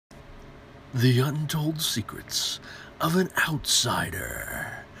The Untold Secrets of an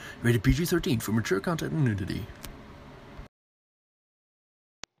Outsider. Rated PG-13 for mature content and nudity.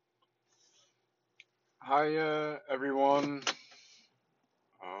 Hi, everyone.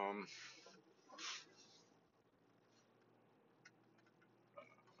 Um,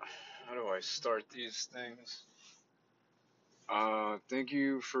 how do I start these things? Thank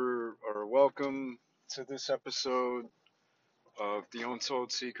you for, or welcome to this episode of The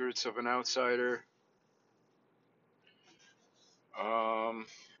Untold Secrets of an Outsider. Um,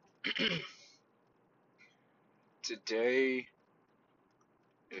 Today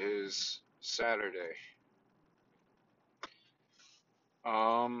is Saturday.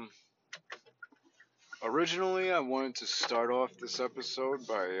 Um, Originally, I wanted to start off this episode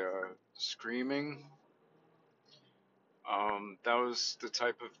by, screaming. That was the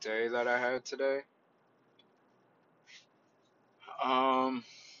type of day that I had today. Um,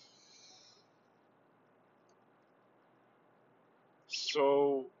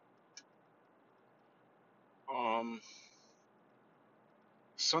 so, um,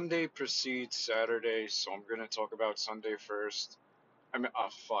 Sunday precedes Saturday, so I'm gonna talk about Sunday first.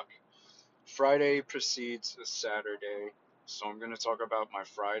 Fuck. Friday precedes Saturday, so I'm gonna talk about my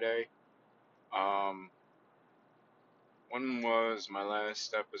Friday. Um, when was my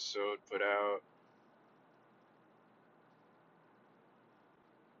last episode put out?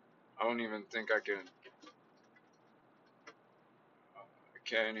 I don't even think I can. I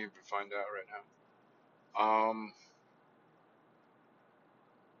can't even find out right now.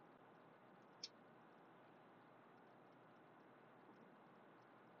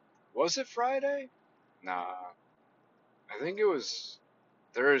 Was it Friday? Nah, I think it was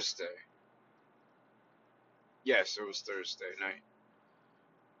Thursday. Yes, it was Thursday night.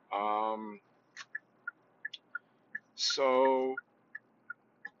 Um, so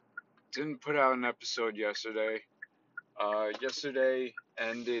didn't put out an episode yesterday. Yesterday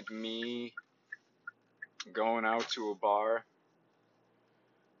ended me going out to a bar,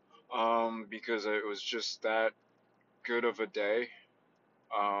 because it was just that good of a day.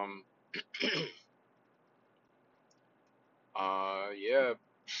 Um, yeah,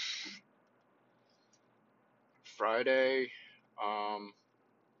 Friday, um,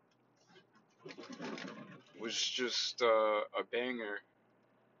 was just, a banger.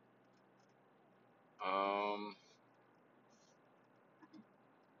 Um,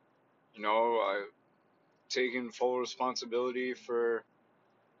 I taken full responsibility for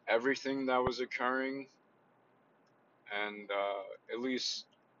everything that was occurring, and, at least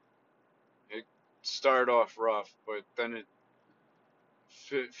it started off rough, but then it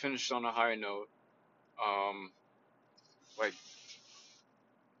finished on a high note. Um, like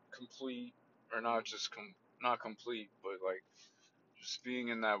complete, or not just not complete, but like just being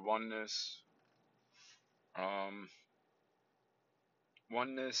in that um,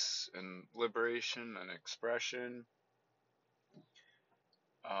 oneness and liberation and expression,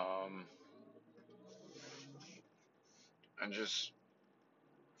 um, and just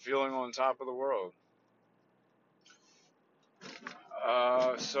feeling on top of the world.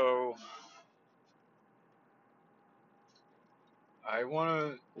 So I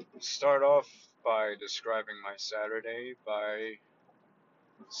want to start off by describing my Saturday by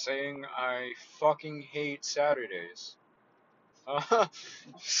saying I fucking hate Saturdays.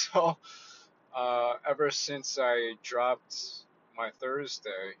 So, ever since I dropped my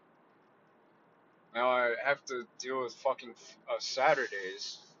Thursday, now I have to deal with fucking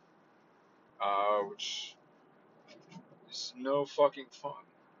Saturdays, which is no fucking fun.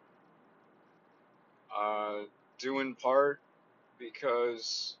 Uh, Due in part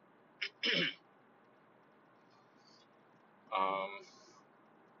because, um,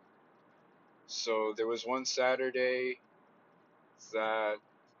 so there was one Saturday that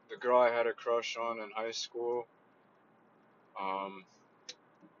the girl I had a crush on in high school, um,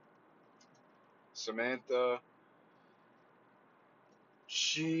 Samantha,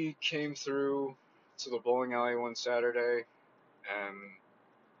 she came through to the bowling alley one Saturday, and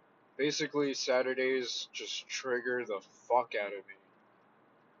basically Saturdays just trigger the fuck out of me.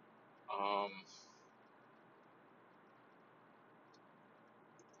 Um,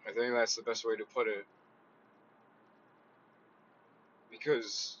 I think that's the best way to put it,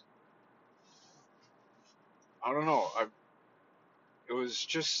 because I don't know, it was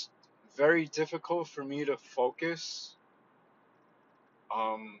just very difficult for me to focus,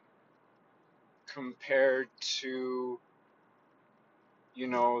 um, compared to,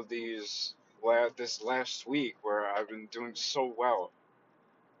 this last week where I've been doing so well,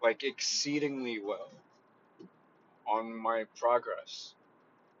 like exceedingly well on my progress.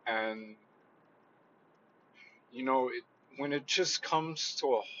 And you know, when it just comes to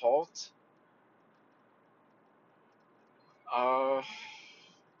a halt, uh,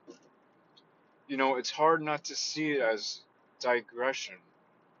 you know, it's hard not to see it as digression.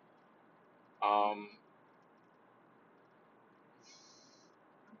 Um,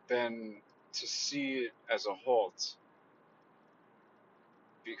 than to see it as a halt,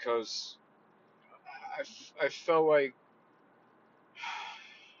 because I felt like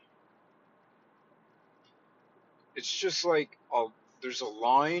it's just like there's a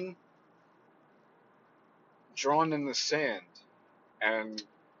line drawn in the sand, and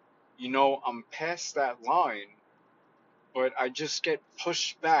you know, I'm past that line, but I just get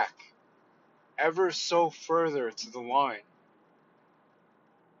pushed back ever so further to the line.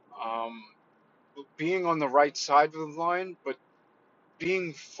 Um, being on the right side of the line, but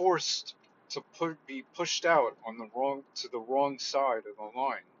being forced to be pushed out on the wrong side of the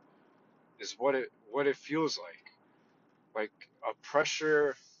line is what it feels like a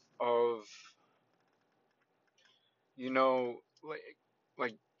pressure of, you know,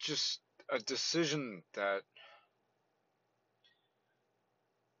 like just a decision that,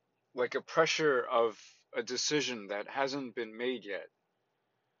 like a pressure of a decision that hasn't been made yet.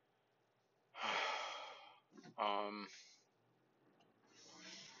 um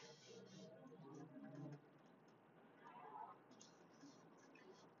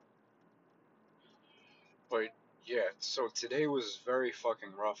but yeah, so today was very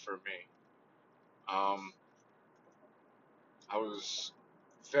fucking rough for me. um I was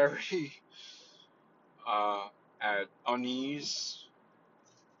very uh at unease.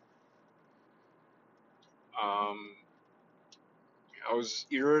 um I was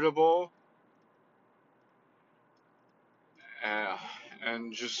irritable, uh,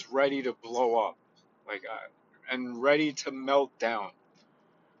 and just ready to blow up, like and ready to melt down.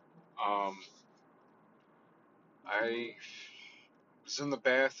 Um, I was in the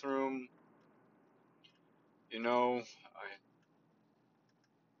bathroom, you know. I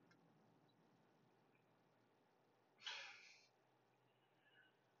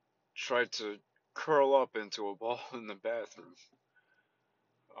tried to curl up into a ball in the bathroom.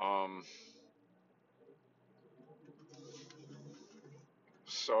 Um,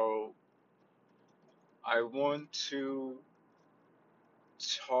 so I want to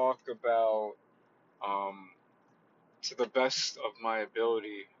talk about, um, to the best of my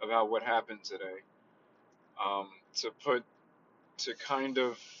ability, about what happened today. Um, to put to kind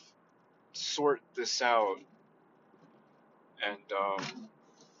of sort this out, and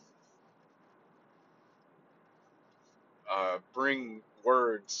bring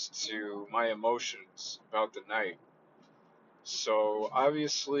words to my emotions about the night. So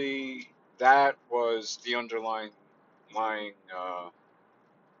obviously, that was the lying,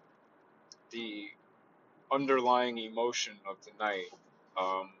 the underlying emotion of the night.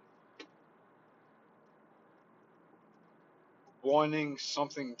 Um, Wanting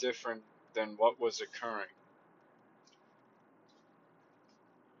something different than what was occurring.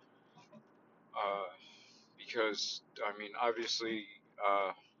 Uh, because I mean, obviously,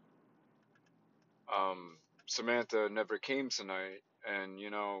 uh, Samantha never came tonight, and you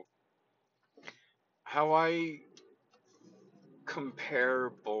know how I compare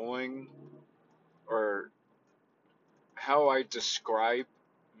bowling, or how I describe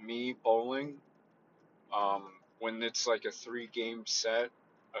me bowling, when it's like a 3 game set,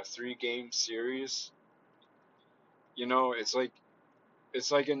 a 3 game series. You know, it's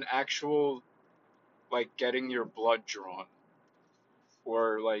like an actual, like getting your blood drawn,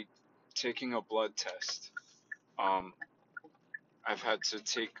 or like taking a blood test. Um, I've had to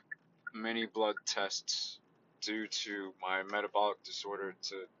take many blood tests due to my metabolic disorder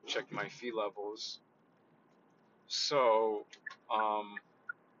to check my Phe levels. So, um,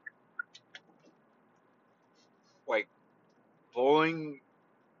 like bowling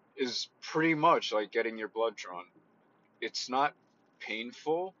is pretty much like getting your blood drawn. It's not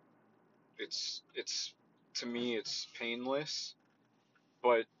painful. It's to me it's painless,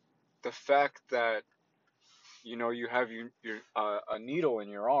 but the fact that, you know, you have your a needle in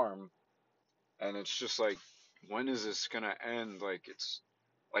your arm, and it's just like, when is this gonna end? Like it's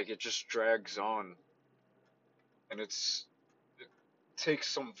like it just drags on, and it takes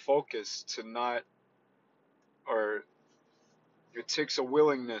some focus to not, or it takes a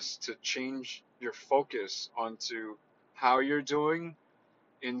willingness to change your focus onto how you're doing,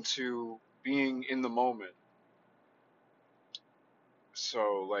 into being in the moment.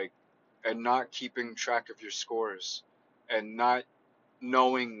 So like, and not keeping track of your scores, and not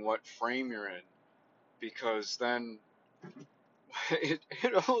knowing what frame you're in, because then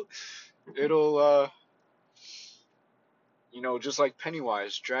it'll it'll just like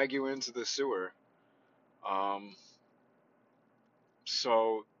Pennywise, drag you into the sewer. Um,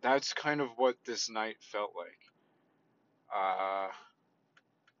 so that's kind of what this night felt like. Uh,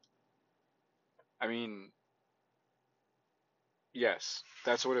 I mean, yes,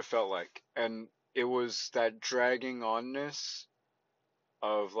 that's what it felt like. And it was that dragging onness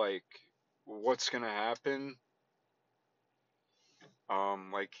of like, what's gonna happen?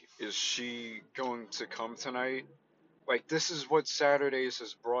 Like, is she going to come tonight? Like, this is what Saturdays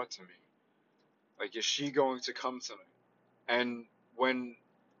has brought to me. Like, is she going to come tonight? And when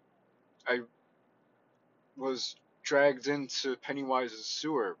I was dragged into Pennywise's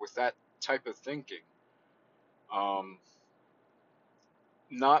sewer with that type of thinking, um,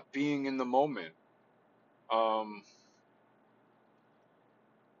 not being in the moment, um,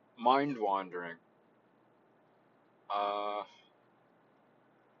 mind wandering, uh,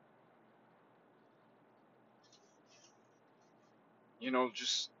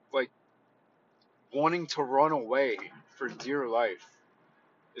 just like wanting to run away for dear life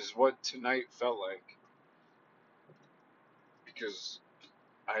is what tonight felt like because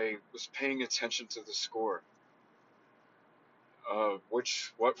I was paying attention to the score.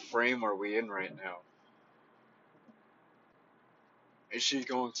 What frame are we in right now? Is she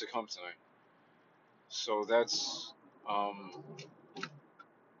going to come tonight? So that's, um,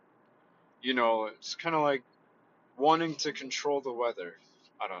 it's kind of like wanting to control the weather.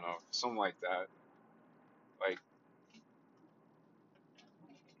 I don't know, something like that. Like,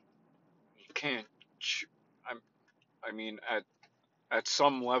 you can't, I'm, I mean, at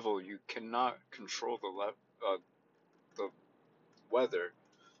some level, you cannot control the weather.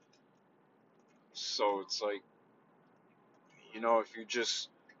 So it's like, if you just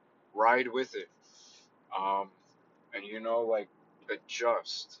ride with it, um, and like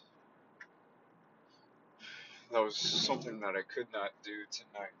adjust. That was something that I could not do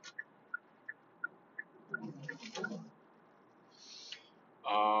tonight.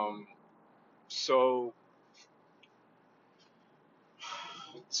 Um, so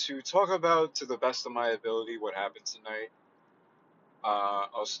to talk about to the best of my ability what happened tonight,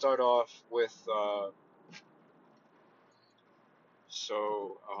 I'll start off with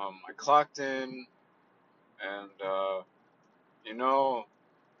I clocked in and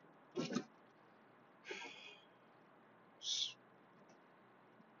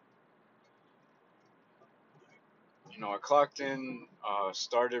you know I clocked in,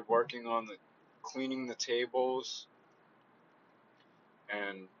 started working on the cleaning the tables,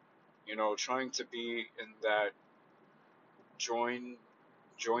 and trying to be in that join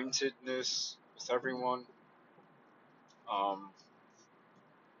jointedness with everyone, um,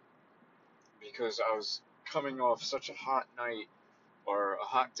 because I was coming off such a hot night or a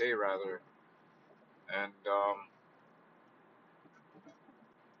hot day rather, and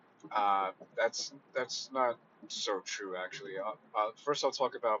that's not so true actually. First, I'll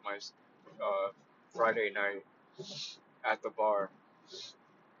talk about my Friday night at the bar.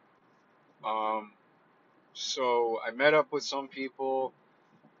 Um, so I met up with some people.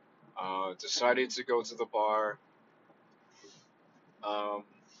 Decided to go to the bar. Um,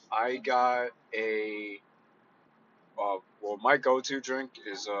 I got my go-to drink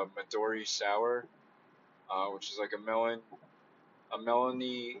is a Midori Sour, which is like a melony,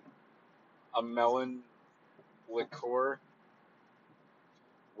 a melon liqueur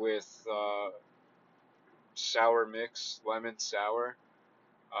with sour mix, lemon sour.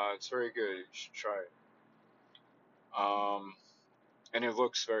 It's very good. You should try it. And it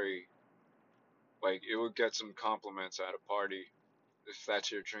looks very like it would get some compliments at a party if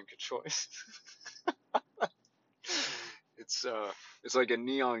that's your drink of choice. It's it's like a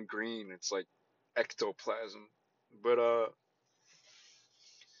neon green. It's like ectoplasm. But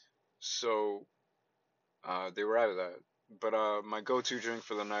so they were out of that. But my go-to drink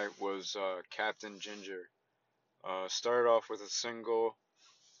for the night was Captain Ginger. Started off with a single,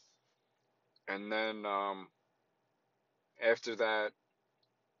 and then after that,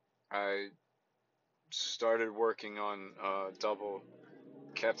 I started working on double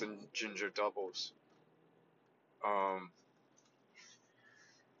Captain Ginger doubles. Um,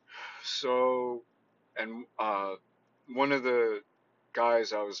 so, and one of the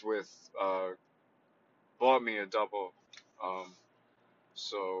guys I was with bought me a double. Um,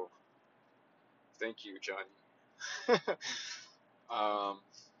 so thank you, Johnny. um,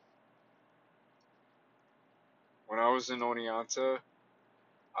 when I was in Oneonta,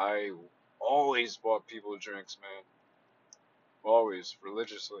 I always bought people drinks, man. Always,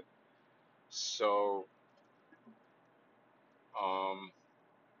 religiously. So, um,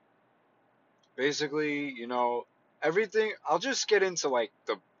 basically, everything. I'll just get into like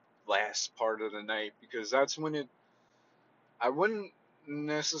the last part of the night because that's when it. I wouldn't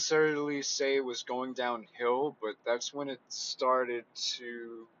necessarily say it was going downhill, but that's when it started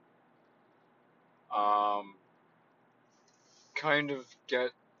to um, kind of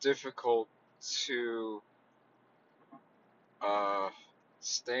get difficult to uh,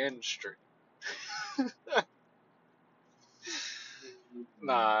 stand straight.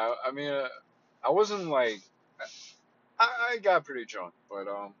 Nah, I mean, I wasn't like I got pretty drunk, but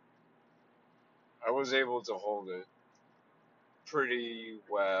I was able to hold it pretty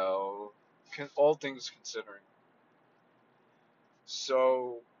well, all things considering.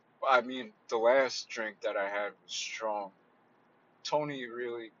 So, I mean, the last drink that I had was strong. Tony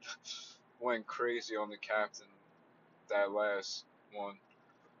really went crazy on the captain that last one.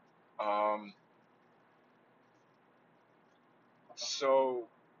 Um, so,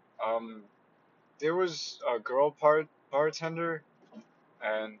 um, there was a girl bartender,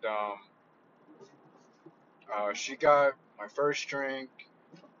 and she got my first drink,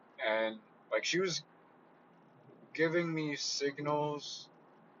 and like she was giving me signals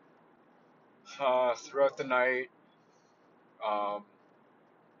throughout the night, um,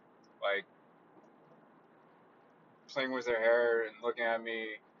 like playing with her hair and looking at me.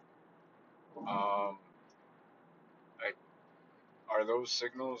 Like, are those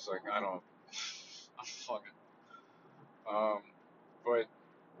signals? Like, I don't, I'm fucking, um, but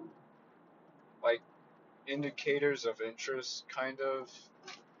like indicators of interest, kind of.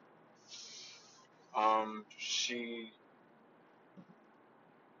 Um, she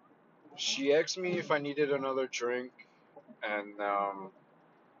she asked me if I needed another drink, and I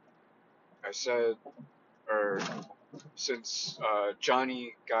said, or since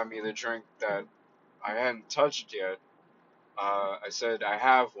Johnny got me the drink that I hadn't touched yet, I said I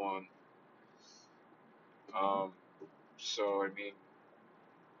have one. Um, so I mean,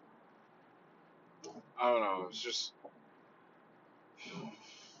 I don't know. It's just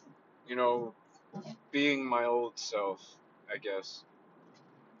you know being my old self, I guess.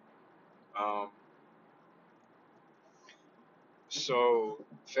 Um, so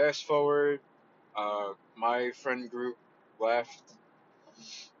fast forward, my friend group left.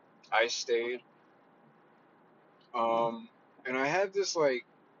 I stayed. And I had this like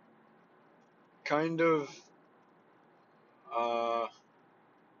kind of uh,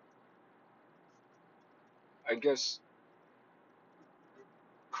 I guess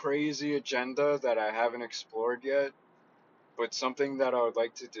crazy agenda that I haven't explored yet, but something that I would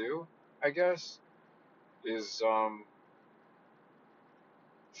like to do, I guess, is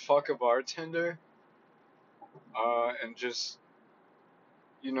fuck a bartender, and just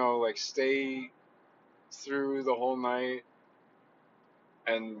like stay through the whole night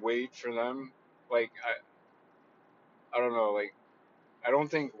and wait for them. Like I don't know, like I don't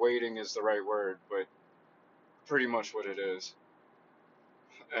think waiting is the right word, but pretty much what it is.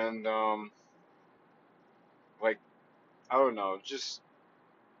 And like I don't know, just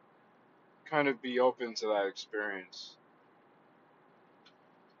kind of be open to that experience.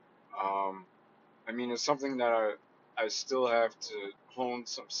 Um, I mean, it's something that I still have to hone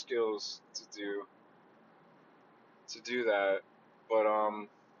some skills to do that, but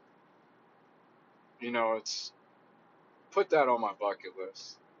it's put that on my bucket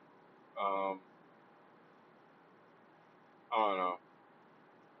list. Um, I don't know.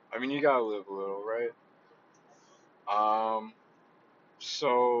 I mean, you gotta live a little, right? Um,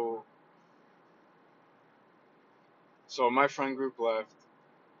 so my friend group left,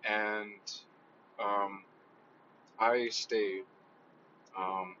 and um, I stayed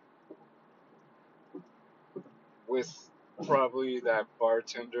um, with probably that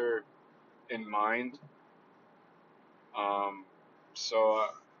bartender in mind. Um, so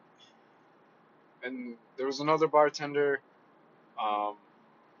and there was another bartender, um,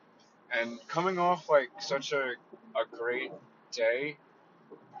 and coming off like such a great day,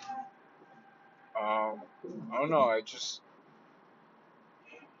 um, I don't know, I just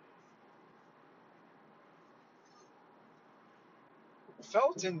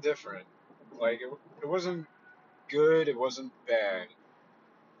felt indifferent. Like it wasn't good, it wasn't bad,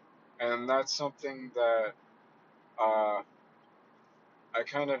 and that's something that uh, I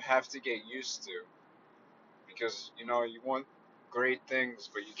kind of have to get used to because you want great things,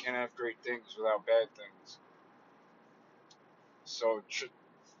 but you can't have great things without bad things. So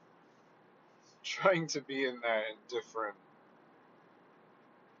trying to be in that indifferent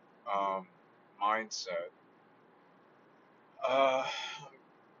um, mindset. Uh,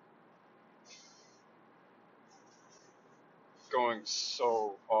 going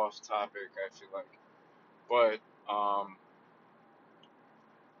so off topic, I feel like. But um,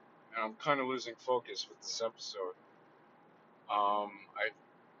 and I'm kind of losing focus with this episode. I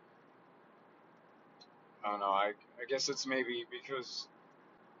don't know. I guess it's maybe because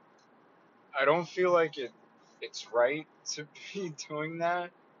I don't feel like it's right to be doing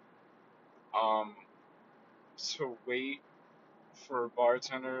that. Um, to wait for a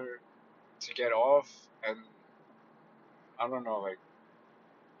bartender to get off, and I don't know, like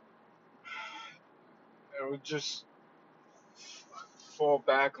it would just fall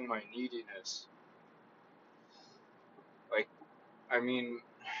back on my neediness. Like, I mean,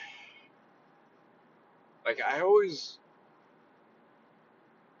 like I always,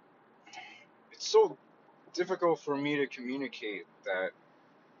 it's so difficult for me to communicate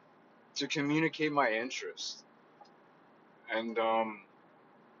my interest, and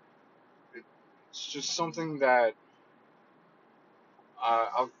it's just something that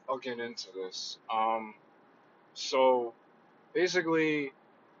I'll get into this. So basically,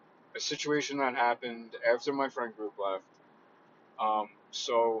 a situation that happened after my friend group left.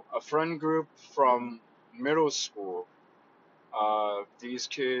 So a friend group from middle school. These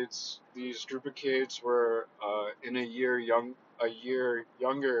group of kids were in a year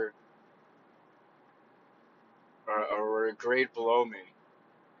younger, or a grade below me,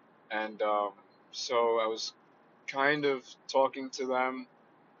 and so I was kind of talking to them.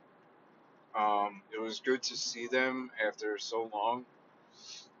 It was good to see them after so long.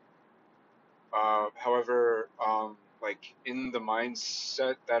 However, like in the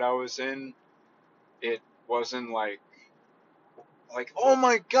mindset that I was in, it wasn't like oh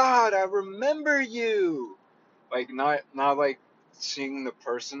my god, I remember you. Like not like seeing the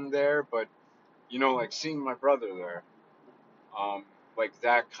person there, but like seeing my brother there. Like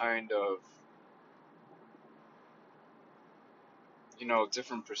that kind of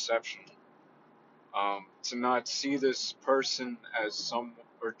different perception. To not see this person as some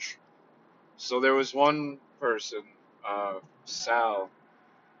or so there was one person, Sal,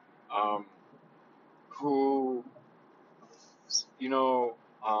 um, who you know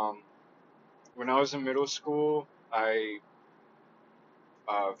um, when I was in middle school, I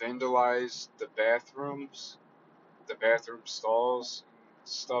vandalized the bathroom stalls,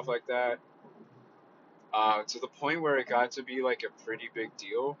 stuff like that, to the point where it got to be like a pretty big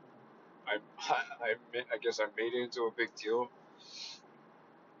deal. I, I guess I made it into a big deal.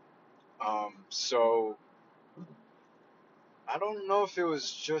 So I don't know if it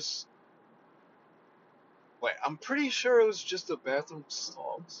was just like I'm pretty sure it was just the bathroom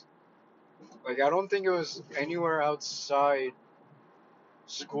stalls. Like I don't think it was anywhere outside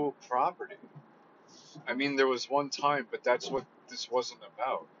school property. I mean, there was one time, but that's what this wasn't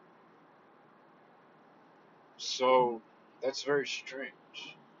about. So that's very strange.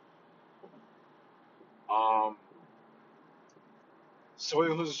 Um, so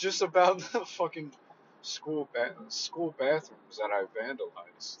it was just about the fucking school bathrooms that I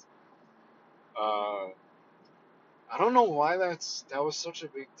vandalized. Uh, I don't know why that was such a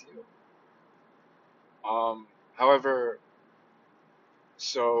big deal. However,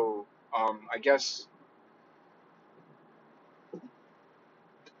 so I guess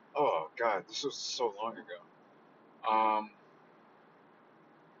oh god, this was so long ago.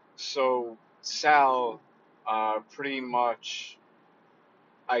 So Sal, pretty much,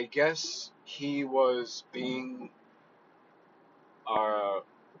 I guess he was uh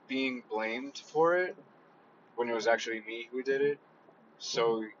being blamed for it when it was actually me who did it.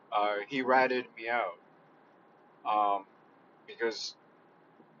 So he ratted me out, um, because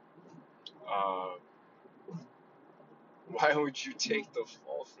uh, why would you take the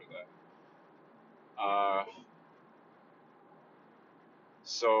fall for that? Uh,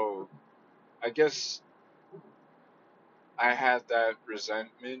 so I guess I had that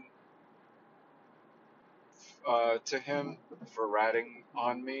resentment to him for ratting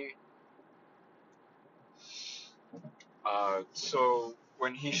on me. So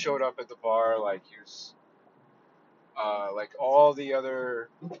when he showed up at the bar, like he was, like all the other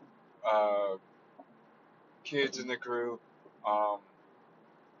uh, kids in the group, um,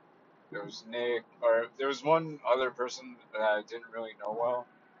 there was Nick, or there was one other person that I didn't really know well.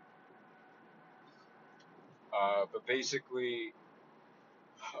 But basically,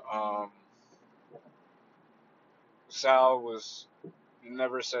 um, Sal was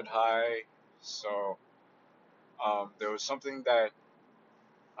never said hi, so there was something that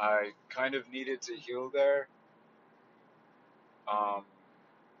I kind of needed to heal there, um,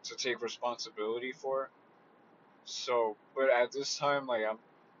 to take responsibility for. So, but at this time, like I'm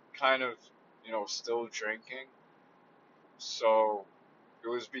kind of, still drinking, so it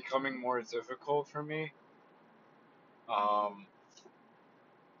was becoming more difficult for me. Um,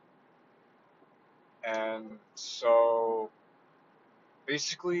 and so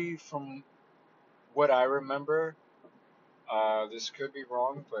basically, from what I remember, this could be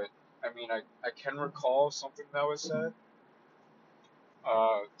wrong, but I mean, I can recall something that was said.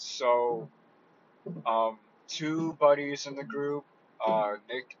 So, um, two buddies in the group,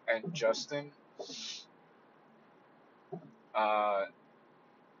 Nick and Justin, uh,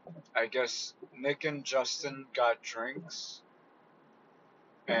 I guess Nick and Justin got drinks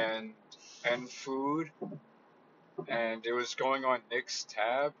and food, and it was going on Nick's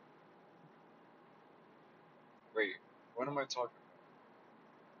tab. Wait, what am I talking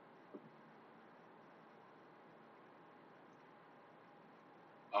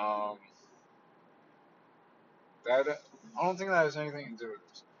about? That I don't think that has anything to do with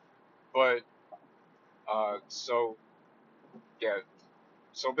this. But so yeah,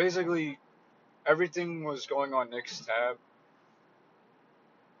 so basically everything was going on Nick's tab.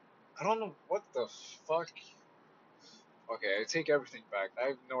 I don't know what the fuck. Okay, I take everything back. I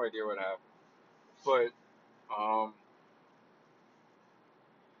have no idea what happened. But um,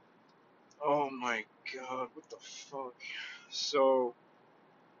 oh my god, what the fuck? So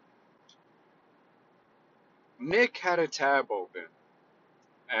Nick had a tab open,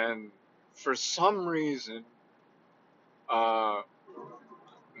 and for some reason, uh,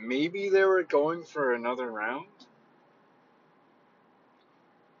 maybe they were going for another round.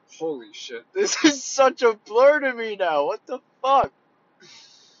 Holy shit, this is such a blur to me now. What the fuck?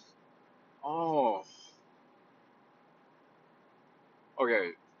 Oh,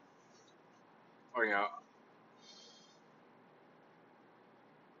 okay. Oh yeah.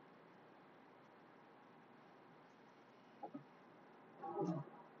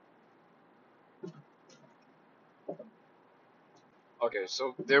 Okay,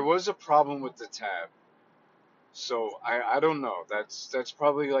 so there was a problem with the tab. So I don't know. That's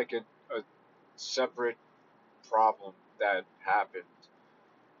probably like a separate problem that happened.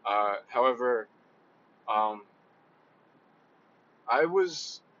 However, um, I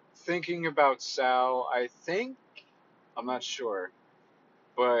was thinking about Sal. I think I'm not sure,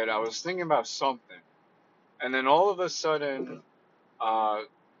 but I was thinking about something, and then all of a sudden, uh,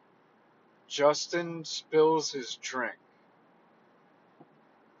 Justin spills his drink.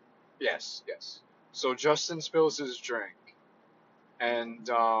 Yes, yes. So Justin spills his drink, and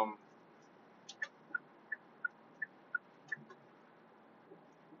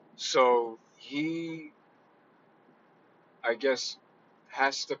so he, I guess,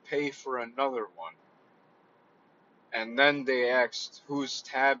 has to pay for another one. And then they asked, whose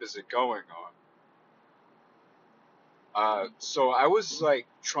tab is it going on? So I was like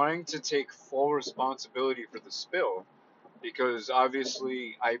trying to take full responsibility for the spill because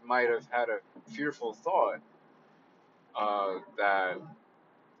obviously I might have had a fearful thought that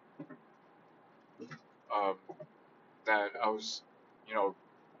um, I was, you know,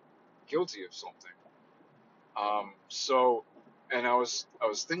 guilty of something. So, and I was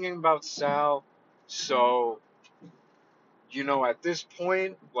thinking about Sal. So, at this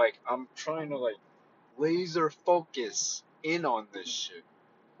point, like I'm trying to like laser focus in on this shit.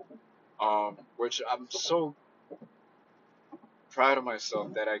 Which I'm so proud of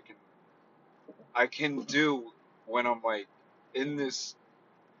myself that I can do when I'm like in this,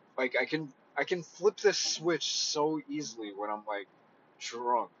 like I can flip this switch so easily when I'm like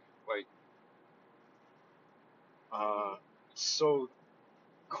drunk. Like uh it's so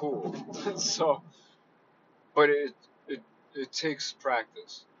cool. So but it it takes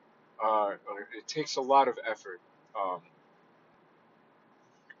practice. It takes a lot of effort. Um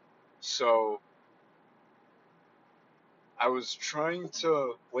so I was trying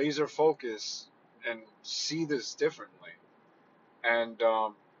to laser focus and see this differently. And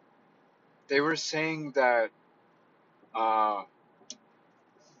they were saying that uh,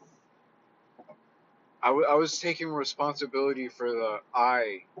 I was taking responsibility for the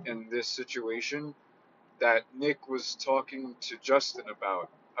I in this situation that Nick was talking to Justin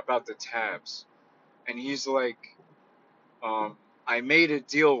about the tabs, and he's like, I made a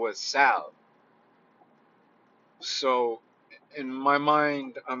deal with Sal. So in my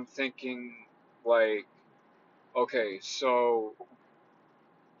mind, I'm thinking like, okay, so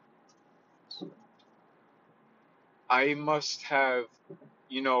I must have,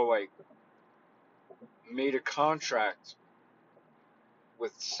 like made a contract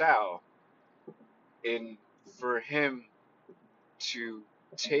with Sal in for him to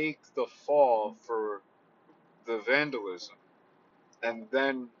take the fall for the vandalism and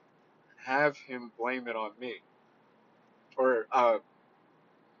then have him blame it on me. Or uh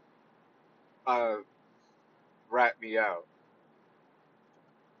rat me out.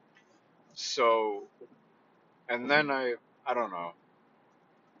 So, and then I don't know.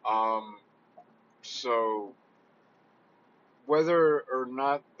 Um, so whether or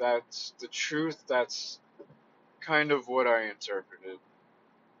not that's the truth, that's kind of what I interpreted.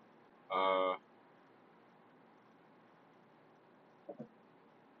 Uh,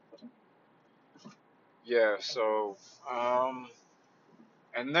 yeah. So, um,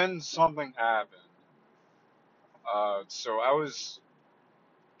 and then something happened. So I was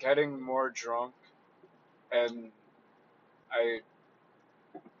getting more drunk, and I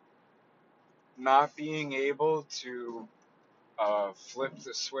not being able to flip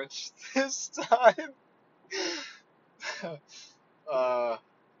the switch this time. uh,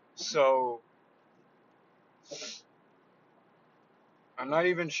 so I'm not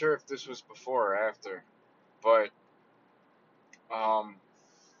even sure if this was before or after, but um,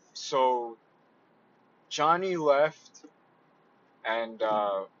 so Johnny left, and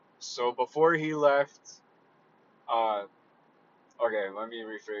so before he left, uh, okay, let me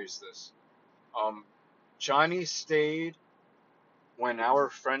rephrase this. Um, Johnny stayed when our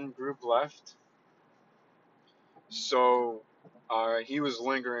friend group left, so he was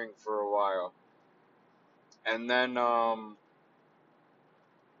lingering for a while, and then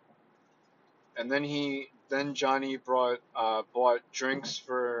Johnny bought drinks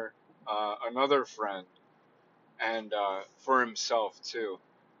for another friend and for himself too,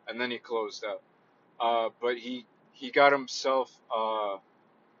 and then he closed up. But he got himself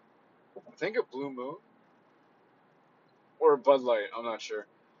I think a Blue Moon or a Bud Light. I'm not sure.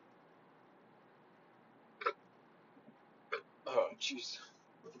 Oh jeez.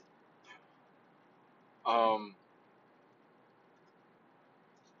 Um.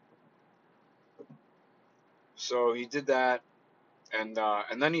 So he did that, and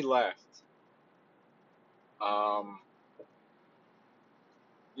then he left. Um.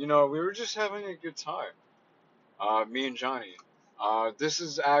 We were just having a good time. Me and Johnny. This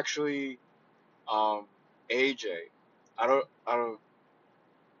is actually um AJ. I don't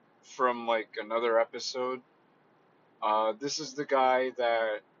from like another episode. This is the guy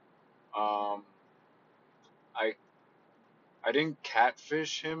that um I I didn't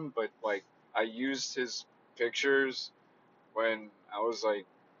catfish him, but like I used his pictures when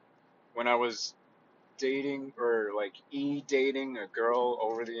when I was dating or like dating a girl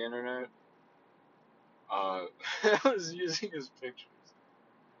over the internet. Uh, I was using his pictures.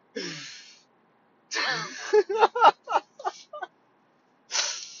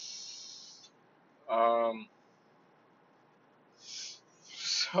 um,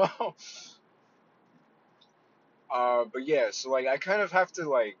 so, but yeah, so like I kind of have to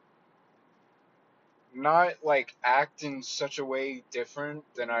like not like act in such a way different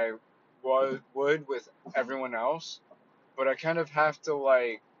than I would with everyone else, but I kind of have to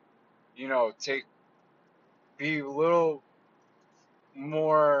like take be a little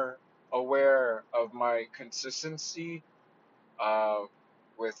more aware of my consistency uh,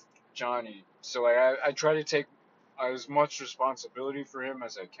 with Johnny. So like I try to take as much responsibility for him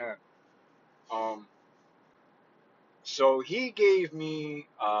as I can. Um, so he gave me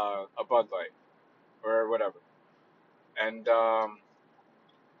a Bud Light or whatever, and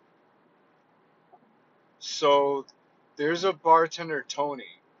so there's a bartender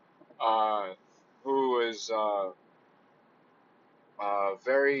Tony uh, who is a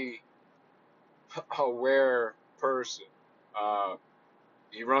very aware person. Uh,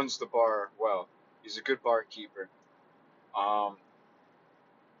 he runs the bar well. He's a good barkeeper. Um,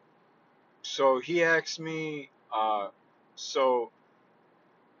 so he asked me. So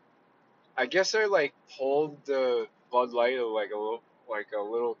I guess I like pulled the Bud Light like a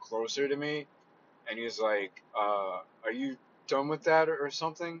little closer to me, and he's like, "Are you done with that or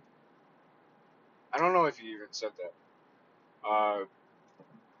something?" I don't know if he even said that. Uh,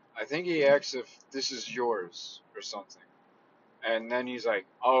 I think he asked if this is yours or something, and then he's like,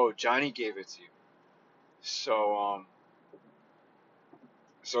 "Oh, Johnny gave it to you." So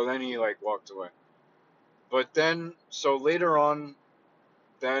so then he like walked away. But then so later on,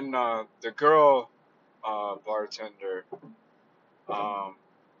 then the girl bartender, I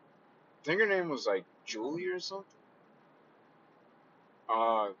think her name was like Julie or something.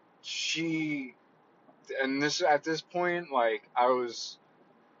 Uh, she and this at this point, like I was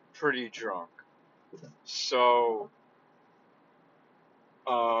pretty drunk, so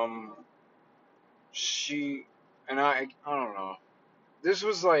um, she and I don't know. This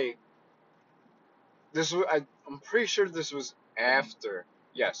was like I'm pretty sure this was after.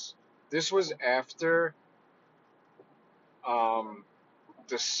 Yes, this was after um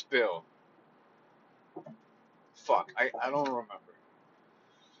the spill. fuck, I don't remember.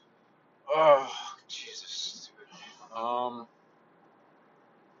 Oh, Jesus, dude.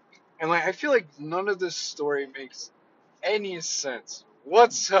 And like I feel like none of this story makes any sense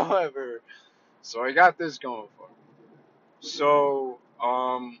whatsoever. So I got this going for me. So,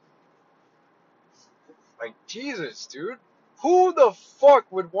 like Jesus, dude, who the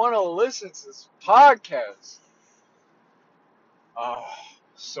fuck would want to listen to this podcast? Uh,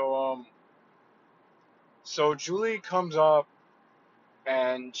 so so Julie comes up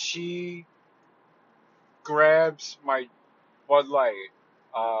and she grabs my Bud Light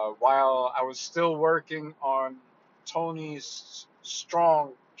while I was still working on Tony's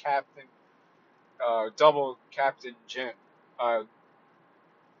strong Captain, double Captain Gin, uh,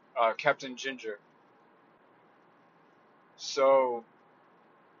 Captain Ginger. So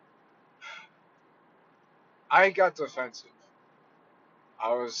I got defensive.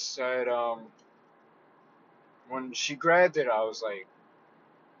 I was said, when she grabbed it, I was like,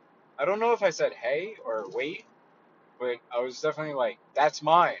 I don't know if I said hey or wait, but I was definitely like, that's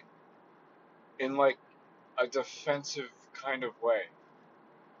mine, in like a defensive kind of way.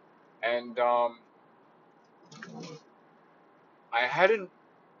 And I hadn't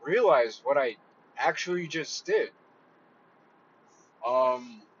realized what I actually just did.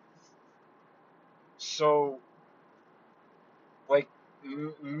 Um, so like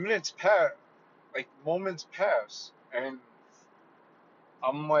minutes pass, like moments pass, and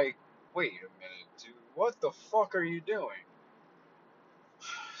I'm like, wait a minute, dude, what the fuck are you doing?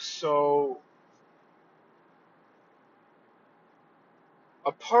 So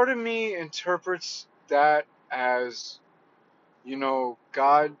a part of me interprets that as,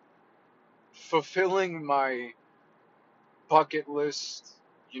 God fulfilling my bucket list,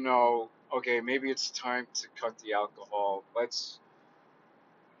 okay, maybe it's time to cut the alcohol.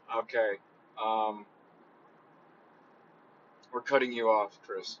 Okay, um, we're cutting you off,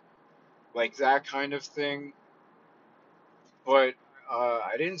 Chris. Like that kind of thing. But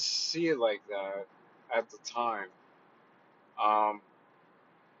I didn't see it like that at the time. Um,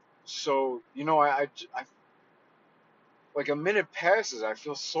 so, like a minute passes, I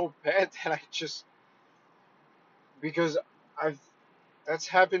feel so bad that because I've, that's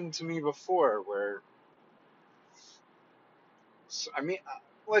happened to me before where, I mean,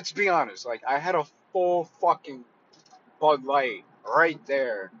 let's be honest, like I had a full fucking Bud Light right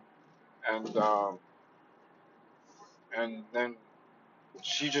there, and and then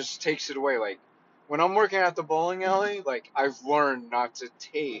she just takes it away. Like when I'm working at the bowling alley, like I've learned not to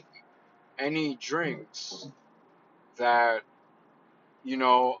take any drinks that,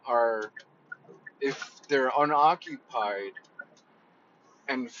 are, if they're unoccupied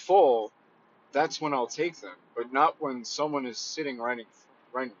and full, that's when I'll take them, but not when someone is sitting right in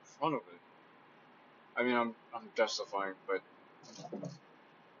front of it. I mean, I'm justifying, but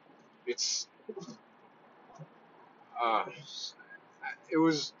it's uh, it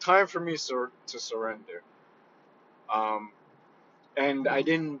was time for me to surrender. Um, and I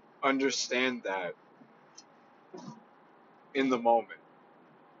didn't understand that in the moment.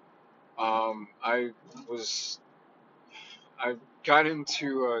 Um, I was I got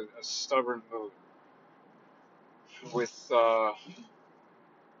into a stubborn mood with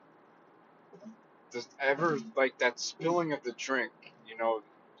the ever like that spilling of the drink,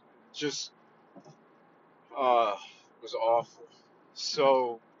 just uh was awful.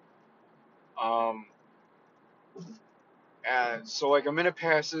 So um and so like a minute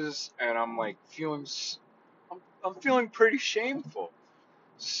passes and I'm like I'm feeling pretty shameful.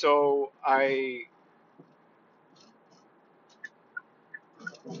 So I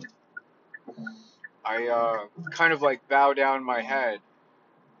kind of like bow down my head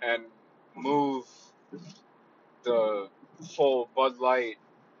and move the whole Bud Light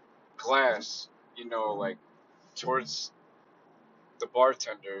glass, like towards the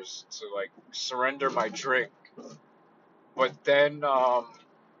bartenders to like surrender my drink. But then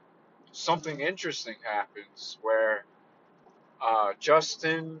something interesting happens where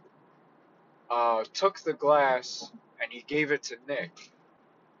Justin took the glass and he gave it to Nick.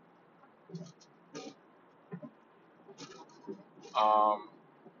 Um,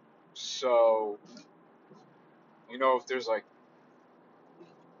 so if there's like,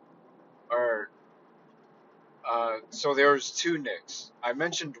 or so there was two Nicks. I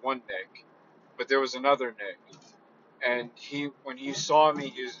mentioned one Nick, but there was another Nick, and when he saw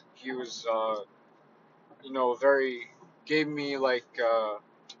me, he was very gave me like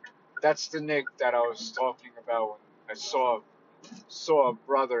that's the Nick that I was talking about when I saw a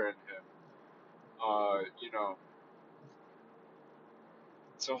brother in him. You know,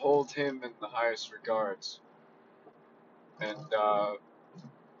 to hold him in the highest regards. And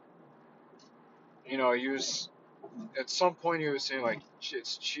he was at some point he was saying like,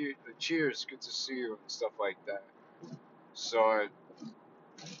 it's cheers, good to see you and stuff like that. So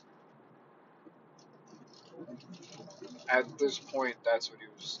at this point, that's what he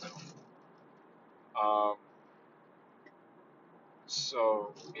was doing. Um,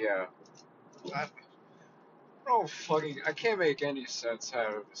 so yeah, I don't fucking, I can't make any sense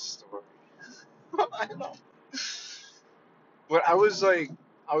out of this story. I know, but I was like,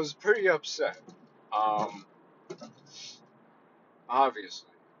 I was pretty upset. Um, Obviously.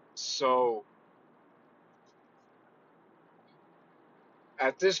 So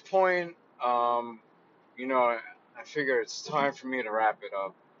at this point, I figure it's time for me to wrap it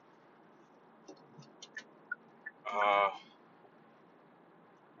up. Uh,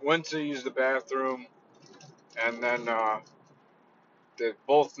 Went to use the bathroom, and then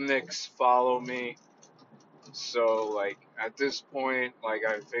both Nicks follow me. So like at this point, like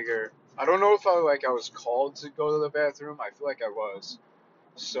I figure I don't know if I was called to go to the bathroom. I feel like I was.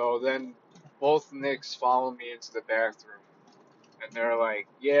 So then both Nicks follow me into the bathroom, and they're like,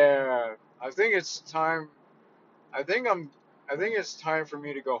 "Yeah, I think it's time. I think I'm. I think it's time for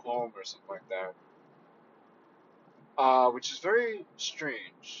me to go home or something like that." Which is very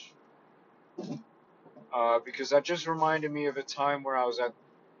strange. Because that just reminded me of a time where I was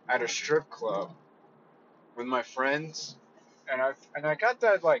at a strip club with my friends, and I got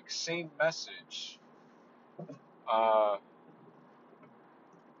that like same message uh,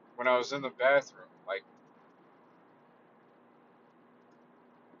 when I was in the bathroom,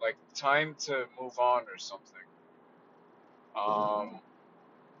 like time to move on or something. Um,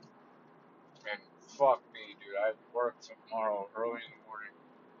 and fuck me, dude, I have work tomorrow early in the morning.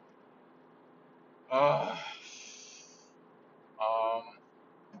 Uh, um,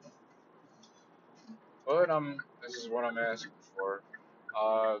 but this is what I'm asking for.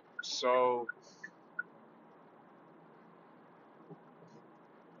 So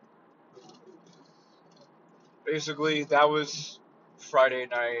basically that was Friday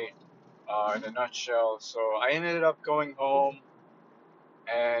night, in a nutshell. So I ended up going home,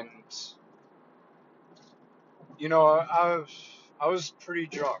 and I was pretty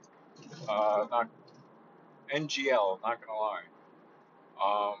drunk. Not NGL, not gonna lie.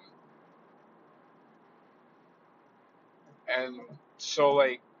 Um, and so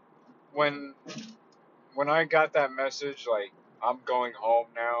like when when I got that message, like I'm going home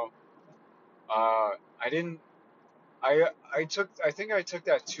now. I didn't. I think I took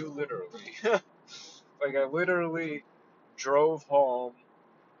that too literally. Like I literally drove home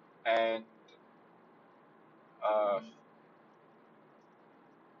and uh,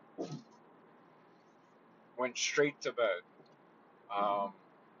 went straight to bed. Um,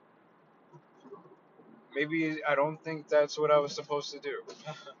 Maybe I don't think that's what I was supposed to do.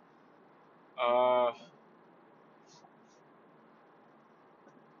 Uh,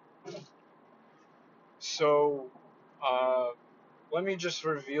 so uh, Let me just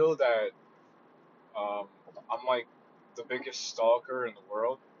reveal that um, I'm like the biggest stalker in the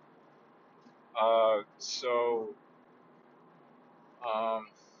world. So um,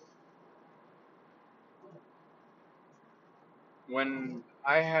 when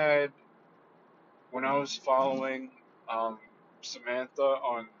I had when I was following um, Samantha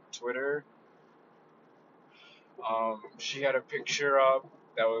on Twitter, she had a picture up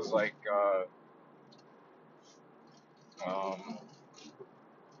that was um,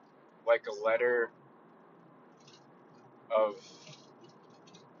 like a letter of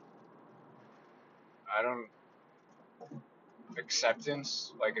I don't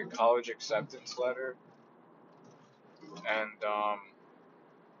acceptance, like a college acceptance letter, and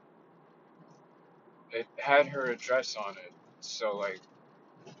it had her address on it. So like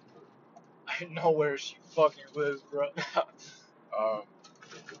I know where she fucking lives, bro. um,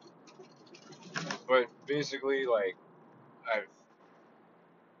 but basically, like I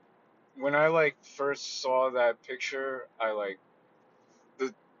when I like first saw that picture, I like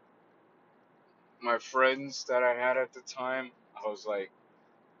the my friends that I had at the time. I was like,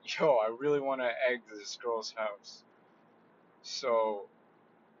 yo, I really want to egg this girl's house. So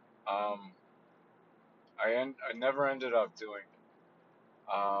um, I never ended up doing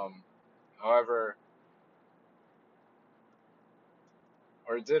it. Um, However,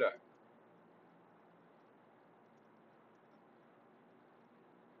 or did I?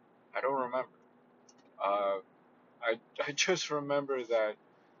 I don't remember. Uh, I just remember that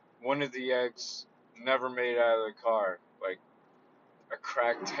one of the eggs never made it out of the car. Like a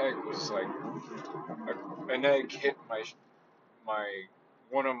cracked egg was like an egg hit my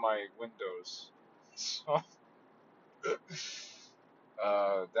one of my windows. So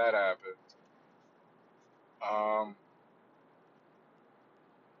That happened. Um,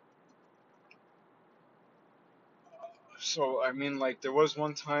 so I mean, like, there was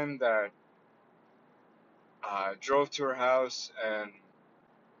one time that I drove to her house and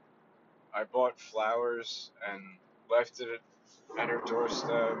I bought flowers and left it at her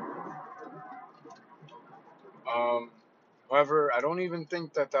doorstep. Um, However, I don't even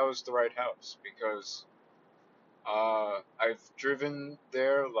think that that was the right house because I've driven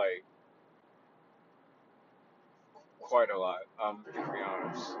there like quite a lot. I'm gonna be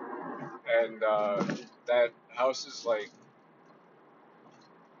honest, and that house is like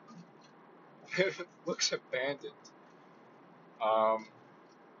it looks abandoned. Um,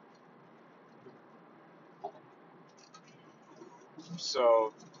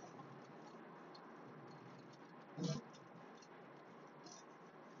 so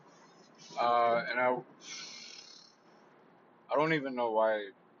and I don't even know why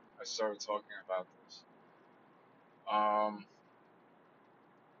I started talking about this. Um,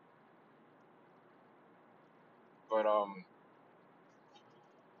 but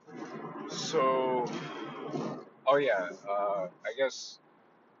so oh yeah, I guess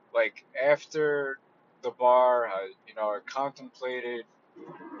like after the bar, I contemplated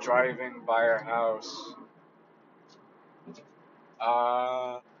driving by our house.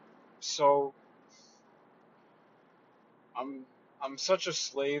 Uh, so I'm I'm such a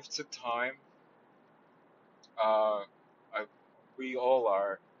slave to time. Uh, I, we all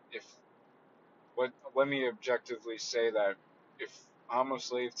are. If let me objectively say that if I'm a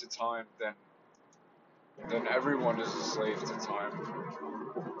slave to time, then everyone is a slave to time.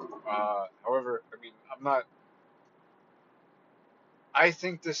 However, I mean, I'm not. I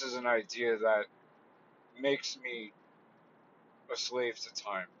think this is an idea that makes me a slave to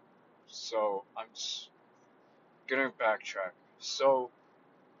time. So I'm just gonna backtrack. So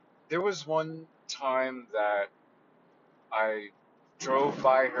there was one time that I drove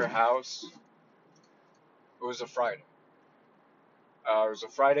by her house. It was a Friday. It was a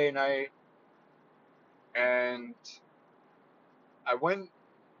Friday night, and I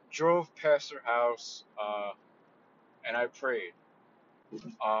drove past her house, and I prayed.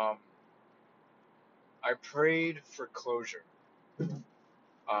 Um, I prayed for closure.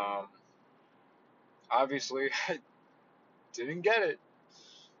 Um, Obviously, I didn't get it.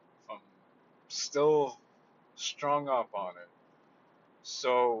 I'm still strung up on it.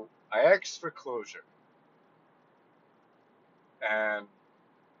 So I asked for closure, and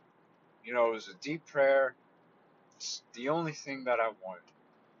it was a deep prayer. It's the only thing that I wanted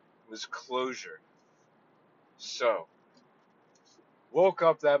was closure. So woke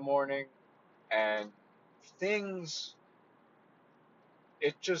up that morning, and things,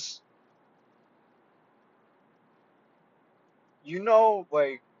 it just,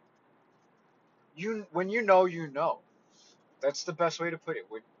 like, when you know, you know. That's the best way to put it.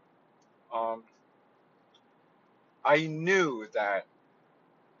 Um, I knew that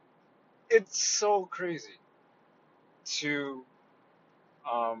it's so crazy to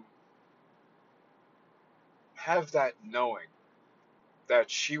um, have that knowing that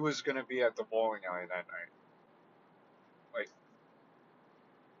she was gonna be at the bowling alley that night. Like,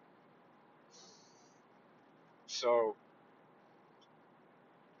 so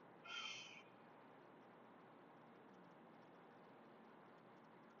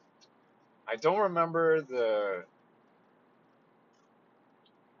I don't remember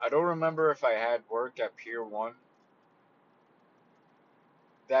I don't remember if I had work at Pier 1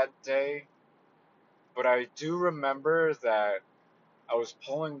 that day, but I do remember that I was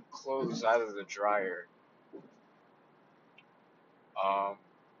pulling clothes out of the dryer, um,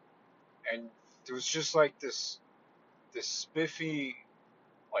 and there was just like this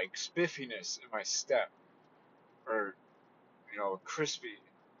spiffiness in my step, or crispy,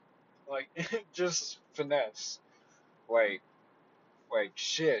 like just finesse, like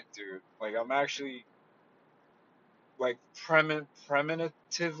shit, dude. Like I'm actually like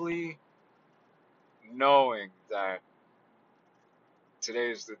premonitively knowing that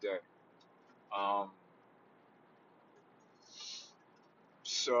today is the day. Um,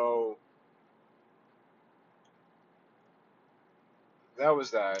 so that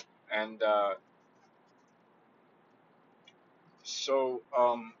was that, and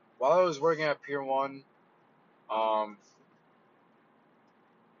while I was working at Pier 1, um,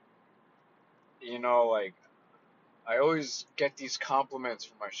 like I always get these compliments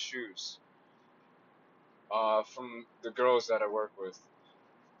for my shoes, from the girls that I work with.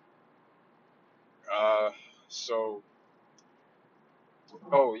 Uh, so,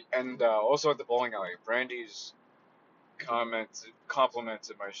 oh, and also at the bowling alley, Brandy's.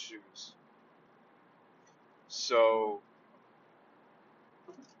 complimented my shoes. So,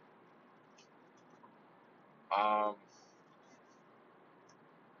 um,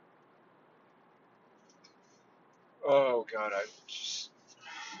 oh god, I just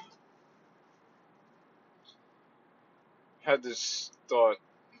had this thought,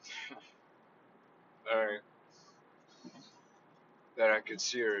 alright, that I could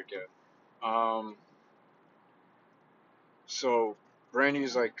see her again. Um, so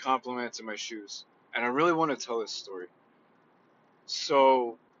Brandy's like complimented my shoes, and I really want to tell this story.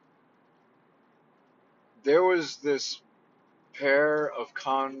 So there was this pair of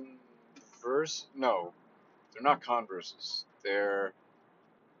Converse. No, they're not Converses. They're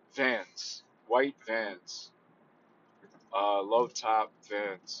Vans, white Vans, low top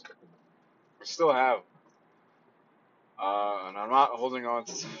Vans. I still have, and I'm not holding on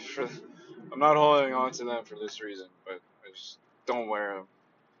to for. I'm not holding on to them for this reason, but I just don't wear them.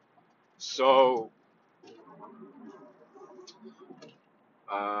 So,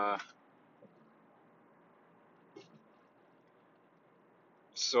 uh,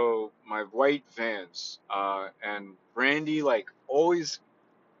 so my white Vans, and Brandy like always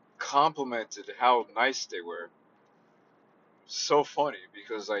complimented how nice they were. So funny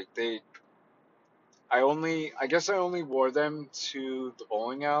because like I guess I only wore them to the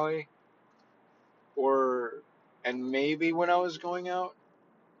bowling alley or, and maybe when I was going out,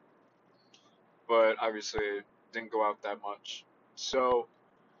 but obviously didn't go out that much. So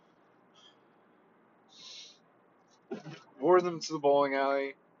wore them to the bowling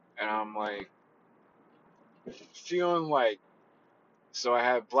alley, and I'm like feeling like, so I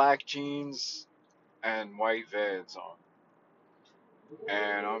had black jeans and white Vans on,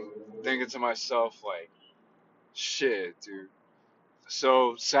 and I'm thinking to myself like, shit, dude.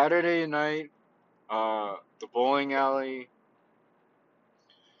 So Saturday night, the bowling alley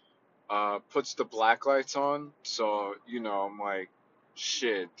puts the black lights on, so I'm like,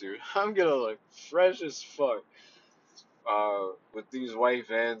 shit, dude, I'm gonna look fresh as fuck with these white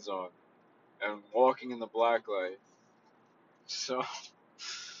Vans on and walking in the black light. So,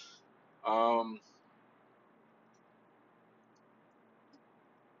 um,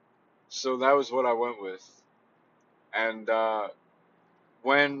 so that was what I went with, and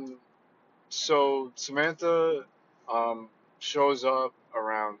when Samantha um shows up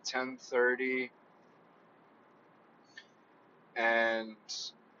around 10:30, and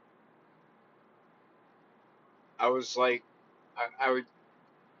I was like, I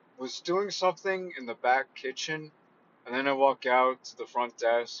was doing something in the back kitchen, and then I walk out to the front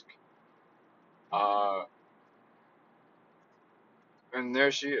desk, uh, and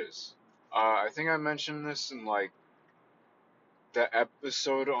there she is. I think I mentioned this in like the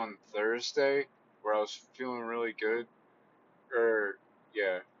episode on Thursday where I was feeling really good, or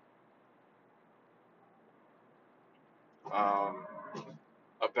yeah, um,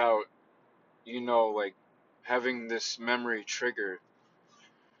 about like having this memory trigger.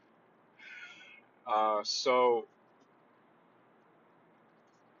 So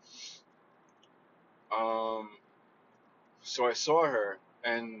um, so I saw her,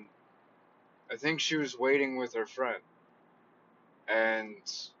 and I think she was waiting with her friend, and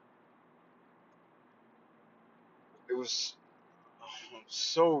it was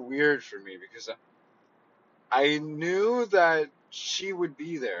so weird for me because I knew that she would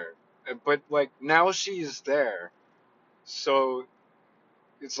be there, but like now she's there, so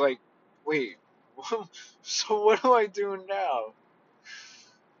it's like, wait, so what do I do now?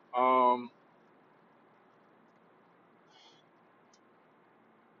 Um,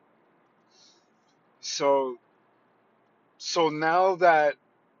 so now that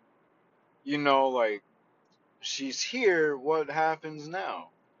like she's here, what happens now?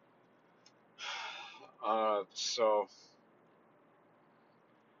 So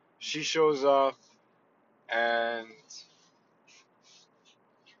she shows up, and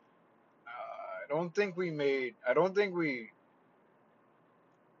I don't think we,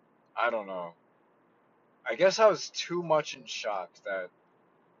 I don't know. I guess I was too much in shock that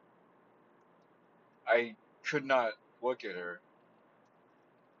I could not look at her.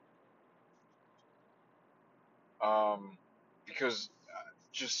 Um, because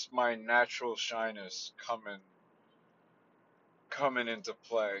just my natural shyness coming into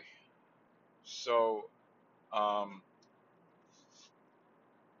play. So, I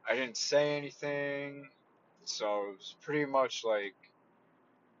didn't say anything. So it was pretty much like,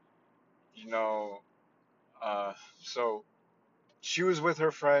 you know, uh, so she was with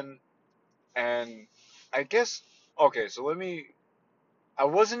her friend, and I guess, okay, so I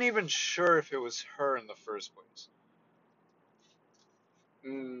wasn't even sure if it was her in the first place.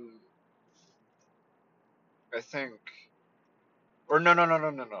 mm, I think, or no, no, no, no,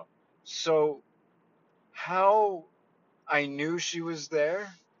 no, no. So how I knew she was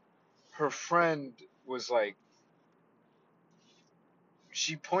there? Her friend was like,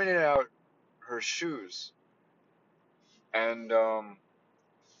 she pointed out her shoes, and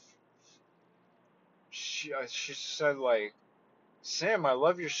she said like, Sam, I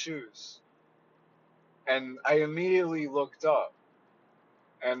love your shoes, and I immediately looked up,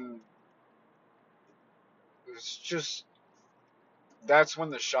 and it's just that's when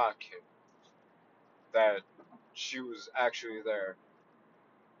the shock hit that she was actually there.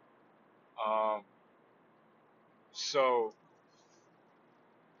 Um, so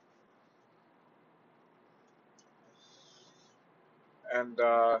and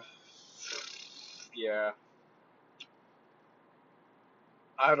yeah,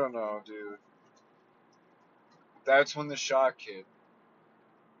 I don't know, dude. That's when the shock hit.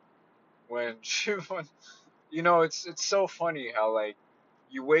 When she when it's so funny how like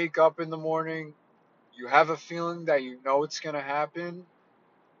you wake up in the morning, you have a feeling that you know it's gonna happen,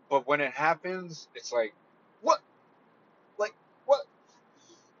 but when it happens, it's like, what? Like what?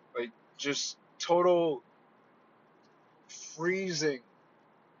 Like just total freezing.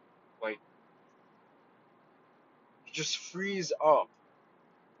 Like you just freeze up.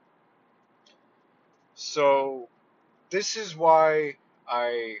 So this is why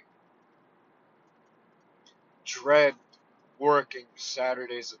I dread working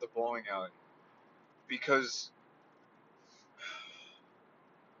Saturdays at the bowling alley, because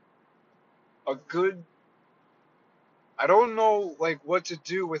a good I don't know like what to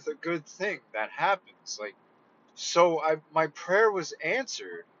do with a good thing that happens. Like so I my prayer was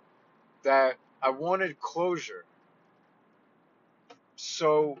answered that I wanted closure.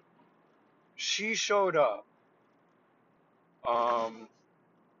 So she showed up. Um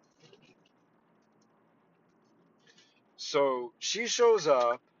so she shows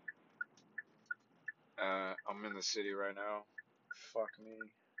up. I'm in the city right now. Fuck me.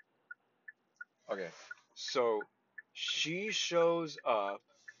 Okay. So she shows up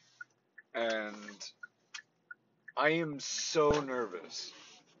and I am so nervous.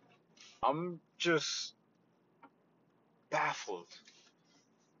 I'm just baffled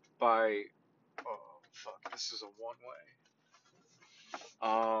by oh fuck, this is a one way.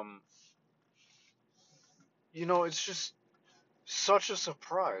 It's just such a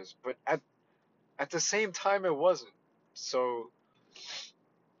surprise, but at the same time it wasn't. So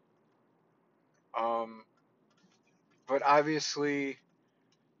um but obviously,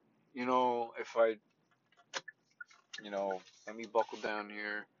 if I, let me buckle down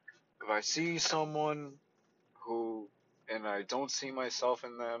here. If I see someone who and I don't see myself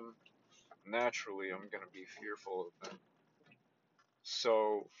in them, naturally I'm going to be fearful of them.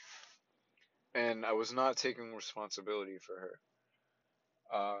 So, and I was not taking responsibility for her.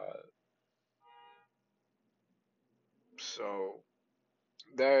 So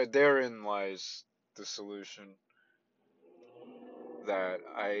therein lies the solution, that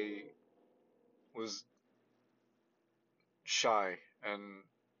I was shy and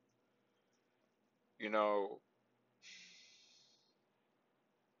you know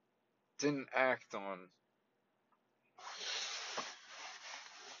didn't act on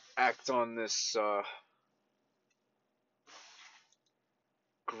this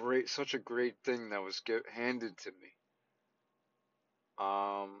such a great thing that was handed to me.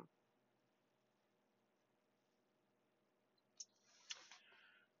 Um,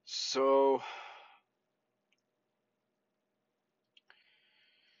 so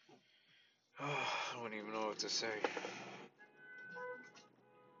I don't even know what to say.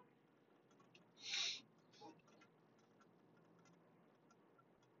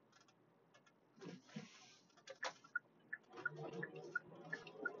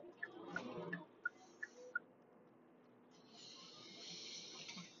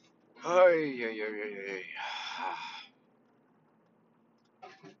 Ay, ay, ay, ay, ay.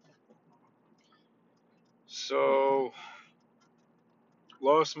 So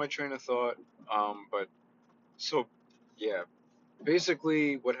lost my train of thought. But so yeah,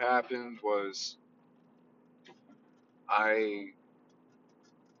 basically what happened was I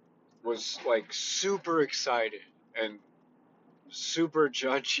was like super excited and super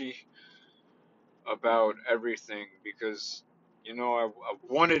judgy about everything because I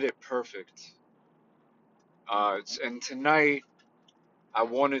wanted it perfect. And tonight I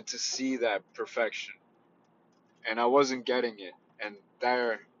wanted to see that perfection, and I wasn't getting it, and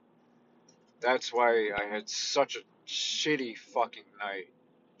that's why I had such a shitty fucking night.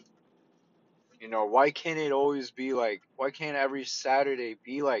 You know, why can't it always be like? Why can't every Saturday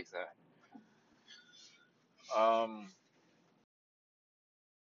be like that? Um.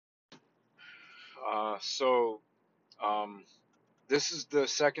 So. Um. This is the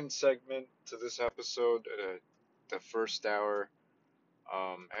second segment to this episode. The first hour.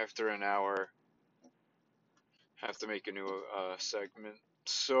 After an hour, have to make a new segment.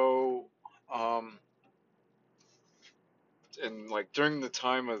 So. Um. And like during the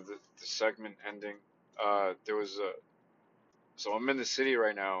time of the segment ending, there was a. So I'm in the city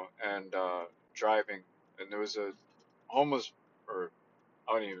right now and driving, and there was a homeless, or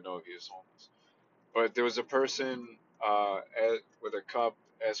I don't even know if he was homeless, but there was a person with a cup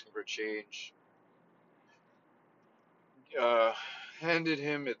asking for change. Uh, Handed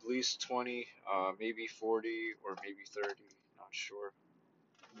him at least 20, maybe 40, or maybe 30, not sure.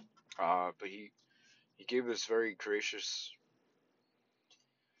 But he gave this very gracious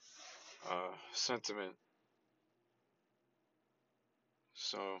sentiment,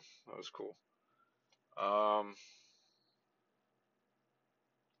 so that was cool. Um,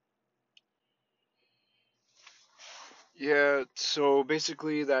 yeah, so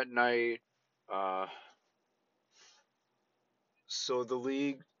basically that night, uh, so the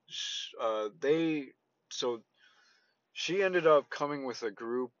league, they, so she ended up coming with a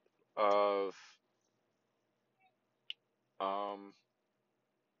group of, um,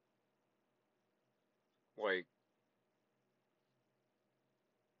 like,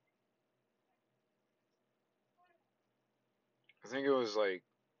 I think it was like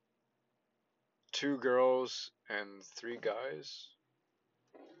two girls and three guys.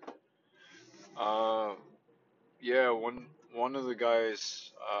 Uh, yeah, one of the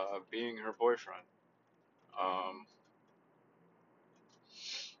guys, being her boyfriend. Um,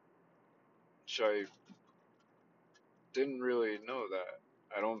 which I didn't really know that.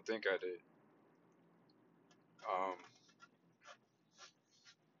 I don't think I did. Um,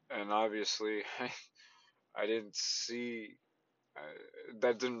 and obviously, I didn't see,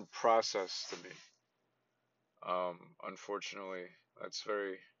 that didn't process to me. Unfortunately, that's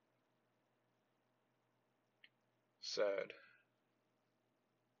very sad.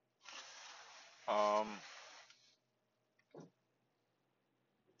 Um,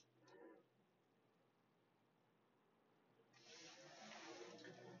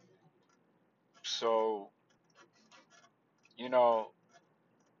 so, you know,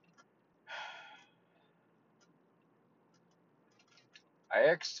 I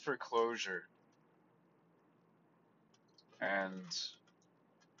asked for closure, and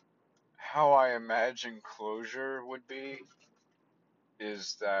how I imagine closure would be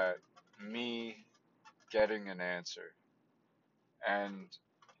is that me getting an answer. And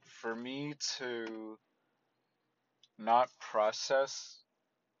for me to not process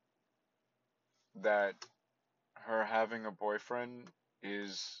that her having a boyfriend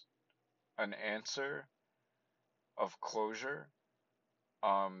is an answer of closure,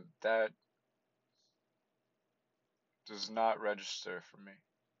 that does not register for me.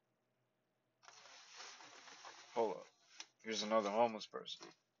 Hold up. Here's another homeless person.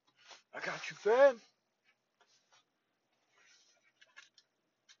 I got you, fam.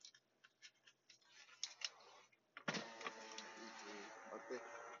 Okay.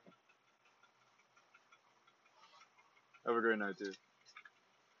 Have a great night, dude.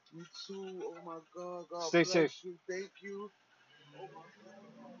 You too. Oh my God. God Stay bless safe. you. Thank you. Oh my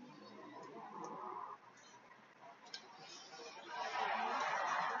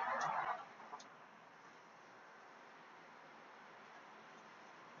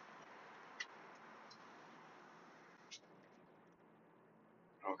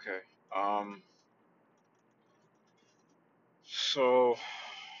Okay. Um. So,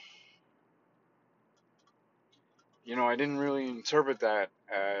 I didn't really interpret that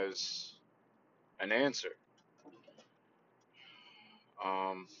as an answer.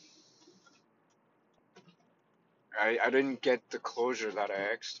 Um. I didn't get the closure that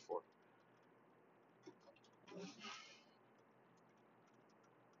I asked for.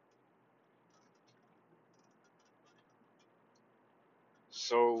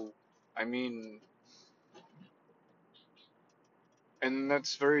 So, I mean, and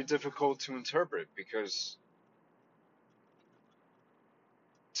that's very difficult to interpret because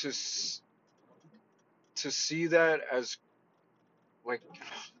to s- to see that as like,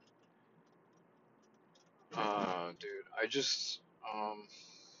 dude, I just um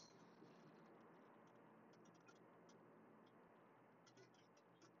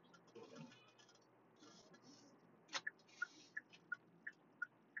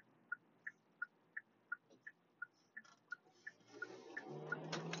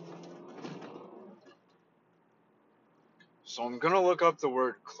So I'm gonna look up the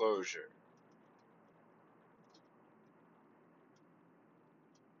word closure.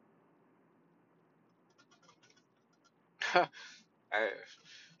 I,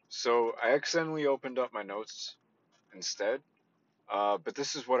 so I accidentally opened up my notes instead. But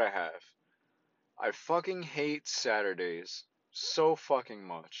this is what I have. I fucking hate Saturdays so fucking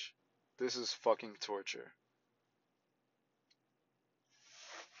much. This is fucking torture.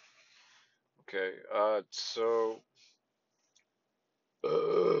 Okay, uh,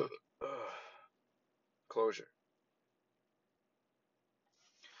 closure.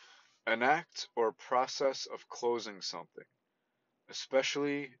 An act or process of closing something,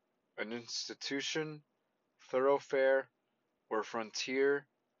 especially an institution, thoroughfare, or frontier,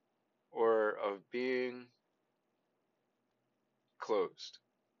 or of being closed.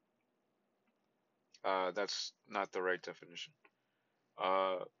 That's not the right definition.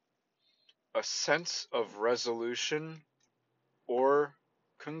 Uh, a sense of resolution or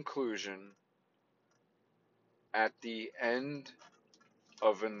conclusion at the end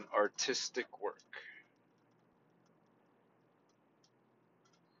of an artistic work.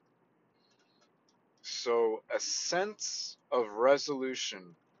 So, a sense of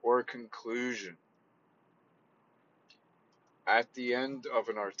resolution or conclusion at the end of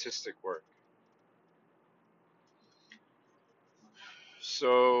an artistic work.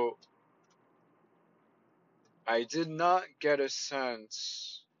 So, I did not get a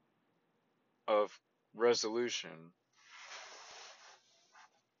sense of resolution.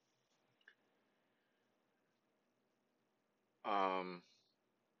 Um,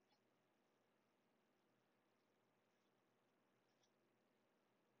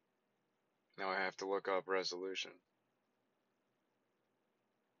 Now I have to look up resolution.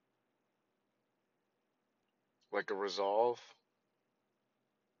 Like a resolve?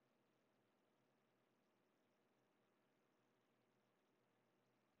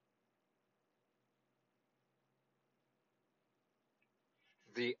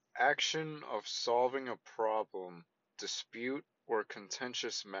 The action of solving a problem, dispute, or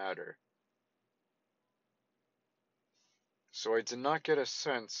contentious matter. So I did not get a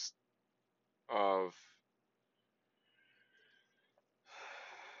sense of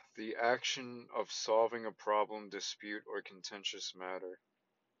the action of solving a problem, dispute, or contentious matter.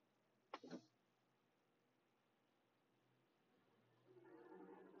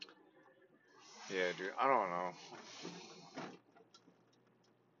 Yeah, dude, I don't know.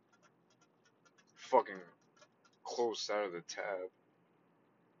 Fucking closed out of the tab.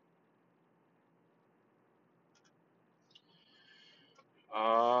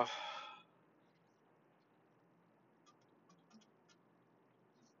 Uh,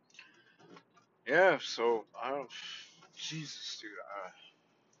 yeah, so I don't. Jesus, dude.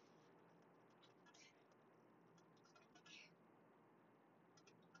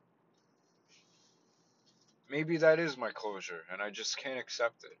 Maybe that is my closure, and I just can't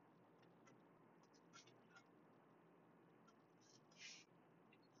accept it.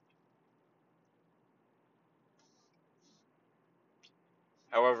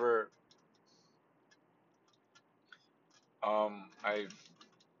 However, I've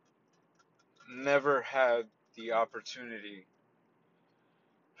never had the opportunity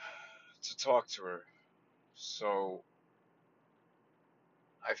to talk to her, so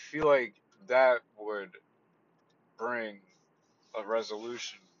I feel like that would bring a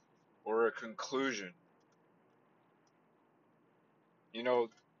resolution or a conclusion. You know,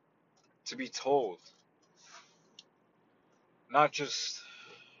 to be told, not just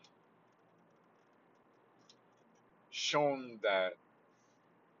shown that,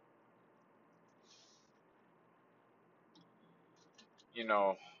 you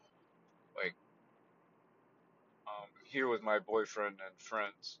know, like, here with my boyfriend and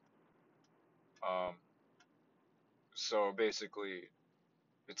friends. Um, so basically,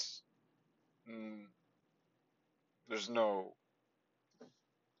 it's, mm, there's no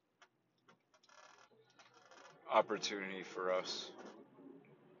opportunity for us.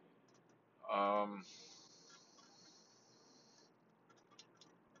 Um,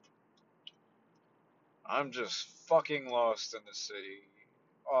 I'm just fucking lost in the city.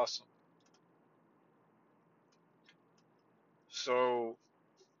 Awesome. So,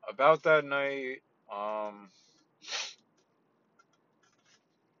 about that night,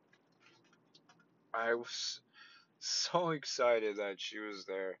 I was so excited that she was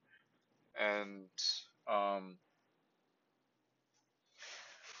there. And, um,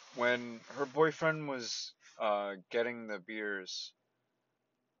 when her boyfriend was, getting the beers,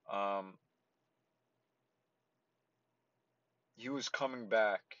 um, he was coming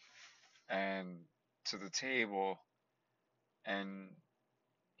back and to the table, and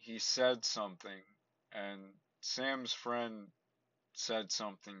he said something, and Sam's friend said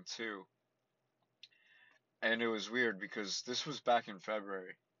something too. And it was weird because this was back in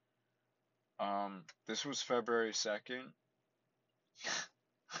February. This was February 2nd.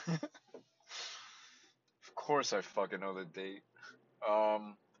 Of course I fucking know the date.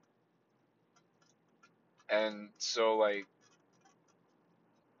 Um, and so like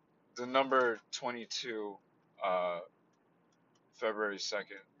the number 22, uh, February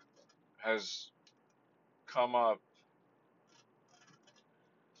 2nd has come up,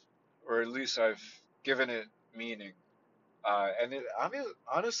 or at least I've given it meaning. And I mean,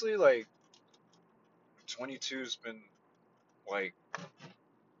 honestly, like 22's been like,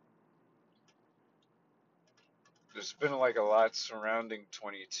 there's been like a lot surrounding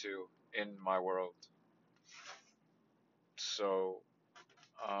 22 in my world. So,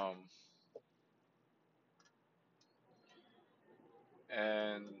 um,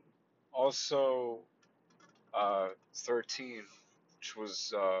 and also 13, which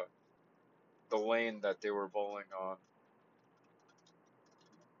was the lane that they were bowling on.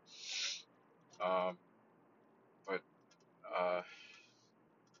 Um, but uh,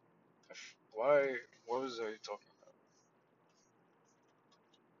 why? What was I talking about?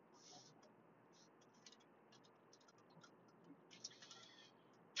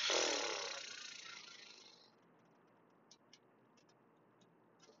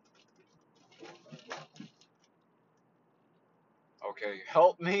 Okay,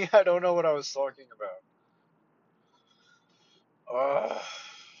 help me. I don't know what I was talking about. Uh,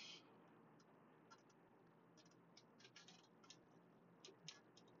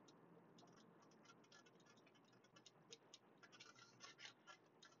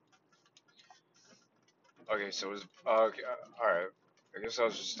 okay, so it was okay. All right. I guess I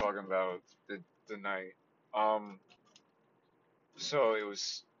was just talking about the night. Um, so it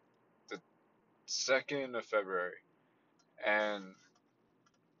was the 2nd of February, and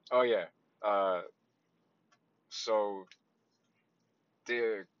oh yeah. Uh, so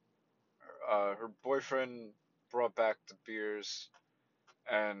the her boyfriend brought back the beers,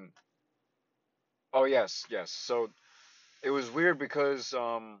 and oh yes, yes. So it was weird because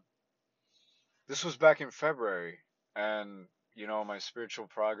this was back in February, and my spiritual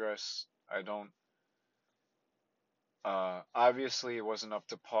progress. I don't. Obviously, it wasn't up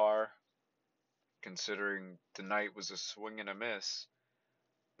to par, considering the night was a swing and a miss.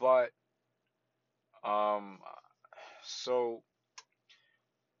 But um, so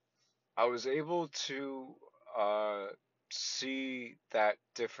I was able to uh see that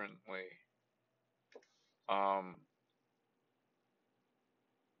differently. Um,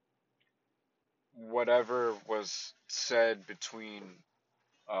 Whatever was said between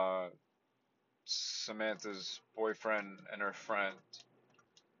uh Samantha's boyfriend and her friend.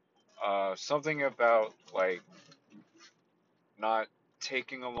 Something about like not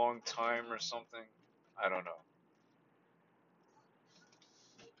taking a long time or something. I don't know.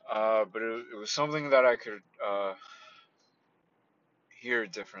 But it was something that I could hear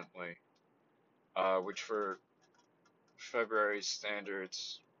differently. Which for February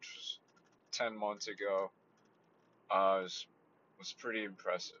standards, which was 10 months ago, was pretty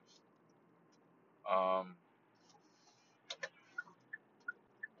impressive. Um,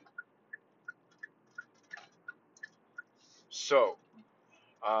 so,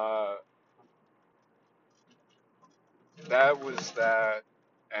 uh, that was that,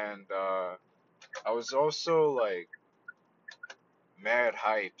 and I was also like mad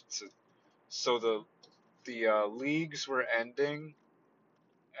hyped. So the leagues were ending,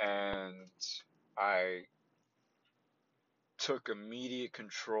 and I took immediate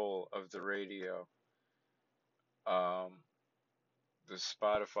control of the radio, um, the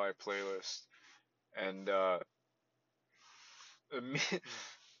Spotify playlist, and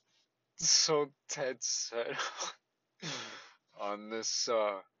so Ted said on this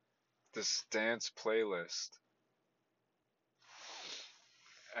dance playlist,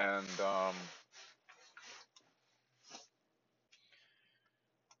 and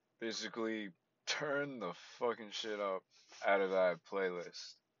basically turn the fucking shit up out of that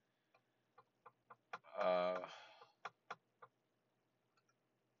playlist. Uh,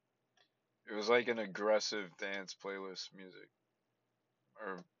 it was like an aggressive dance playlist music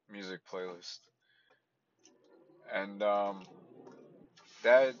or music playlist, and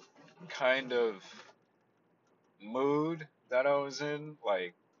that kind of mood that I was in,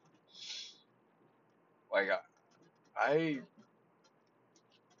 like I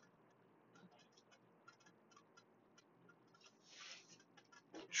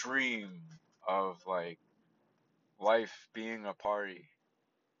dream of like life being a party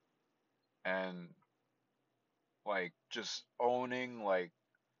and like just owning like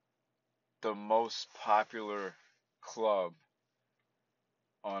the most popular club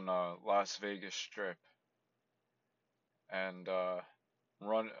on Las Vegas Strip and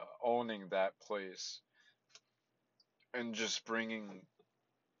run owning that place and just bringing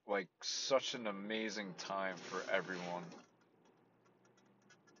like such an amazing time for everyone.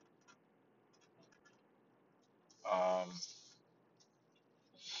 Um,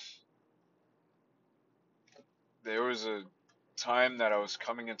 there was a time that I was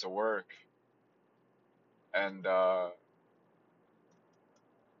coming into work and on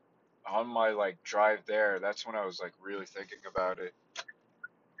my like drive there, that's when I was like really thinking about it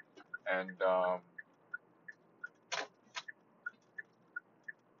and uh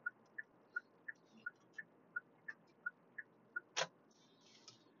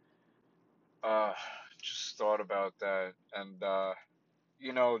just thought about that and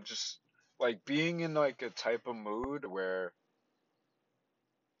just like being in like a type of mood where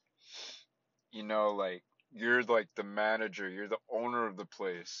like you're like the manager, you're the owner of the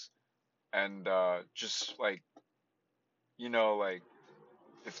place and just like like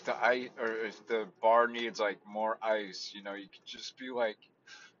if the ice or if the bar needs like more ice, you could just be like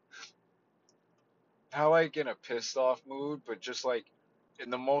not like in a pissed off mood, but just like in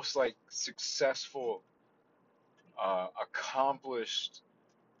the most like successful, accomplished,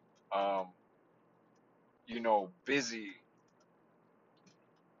 um, busy,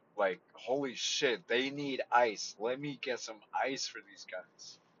 like holy shit, they need ice. Let me get some ice for these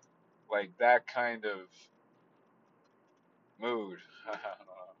guys. Like that kind of mood. I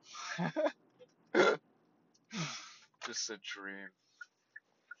don't know. Just a dream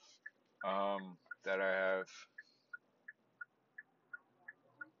that I have.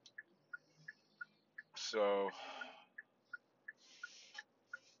 So,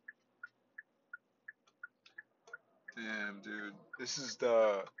 damn, dude, this is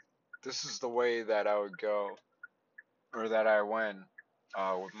the way that I would go, or that I went,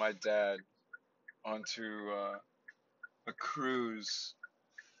 with my dad onto a cruise.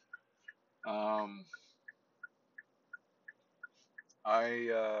 Um,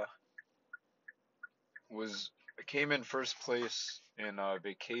 I was I came in first place in a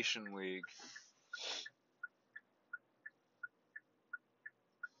vacation league,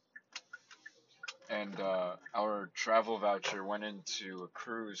 and our travel voucher went into a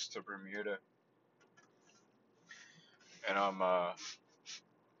cruise to Bermuda, and I'm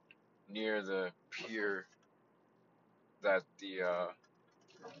near the pier that the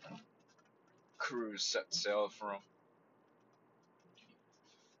cruise set sail from.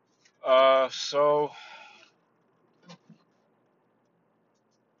 So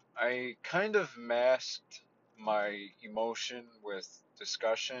I kind of masked my emotion with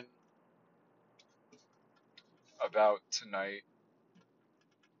discussion about tonight.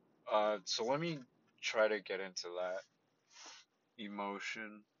 So let me try to get into that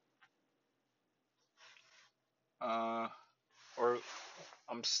emotion. Uh, or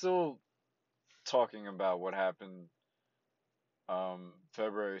I'm still talking about what happened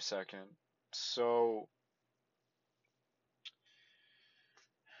February 2nd. So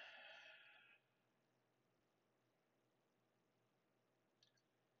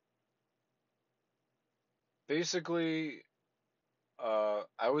basically,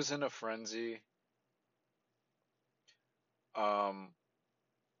 I was in a frenzy. Um,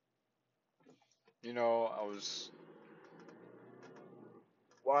 I was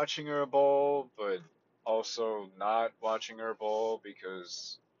watching her bowl, but also not watching her bowl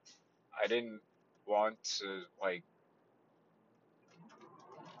because I didn't want to like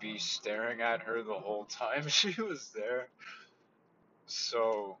be staring at her the whole time she was there.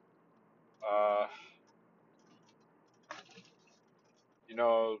 So, uh,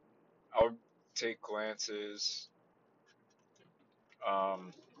 I would take glances.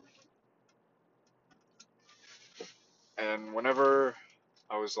 Um, and whenever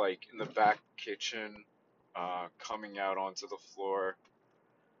I was like in the back kitchen, coming out onto the floor,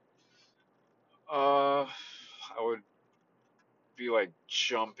 I would be like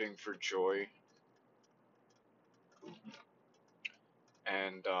jumping for joy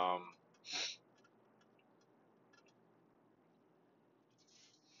and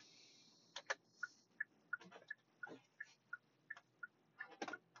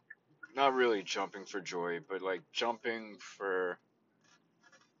not really jumping for joy, but like jumping for,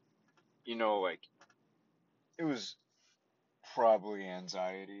 like it was probably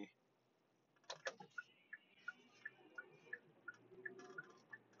anxiety,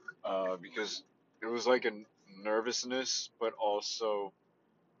 because it was like a nervousness, but also,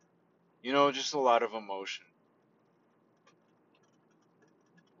 just a lot of emotion.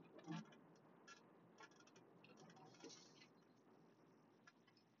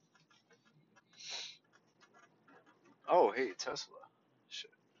 Oh, hey, Tesla.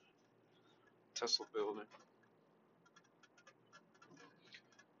 Shit, Tesla building.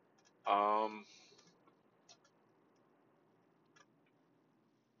 Um,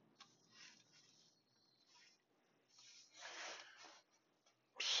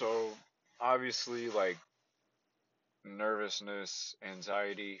 so obviously, like nervousness,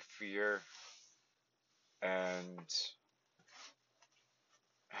 anxiety, fear, and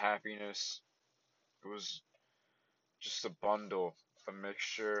happiness. It was just a bundle, a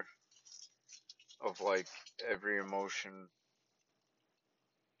mixture of like every emotion.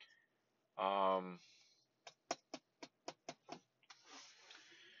 Um,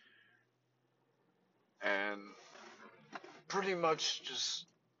 and pretty much just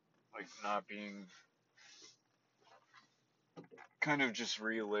like not being kind of just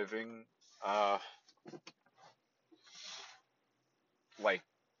reliving uh like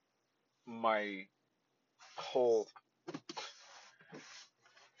my whole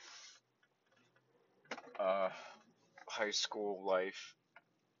uh high school life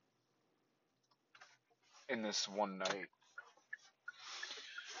in this one night.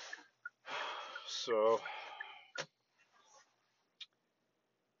 So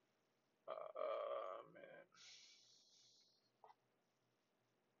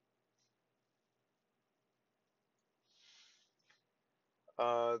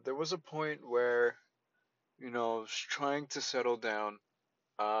man. There was a point where, I was trying to settle down.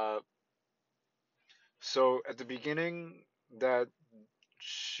 Uh so at the beginning that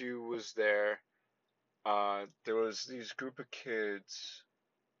she was there was these group of kids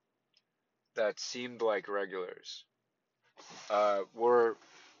that seemed like regulars. Were,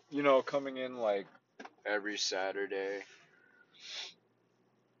 coming in like every Saturday,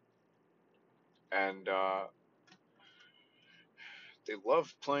 and they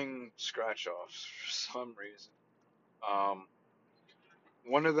loved playing scratch offs for some reason. Um,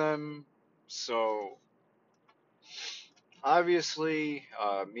 One of them, so obviously,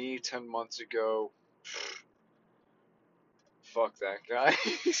 me 10 months ago, fuck that guy.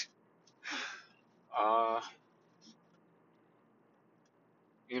 uh,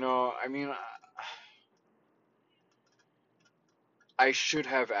 I mean, I should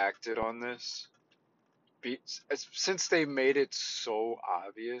have acted on this. Since they made it so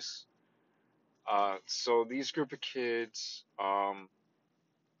obvious. So these group of kids,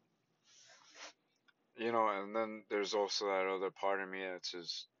 and then there's also that other part of me that's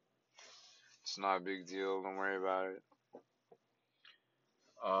just, it's not a big deal, don't worry about it.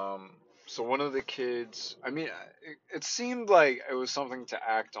 Um, so one of the kids, I mean, it seemed like it was something to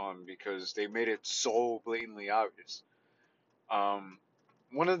act on because they made it so blatantly obvious. Um,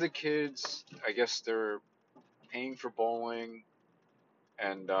 One of the kids, I guess they're paying for bowling,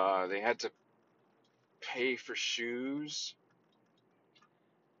 and they had to pay for shoes,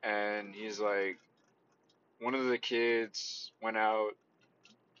 and he's like, one of the kids went out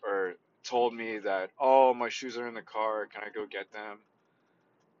or told me that, oh, my shoes are in the car, can I go get them?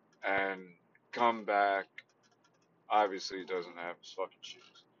 And come back, obviously he doesn't have his fucking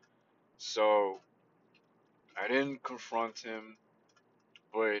shoes. So I didn't confront him,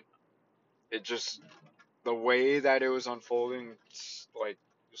 but it just, the way that it was unfolding, like,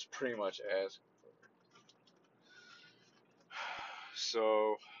 was pretty much asking for it.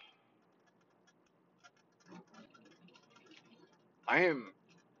 So I am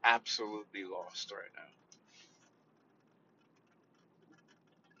absolutely lost right now,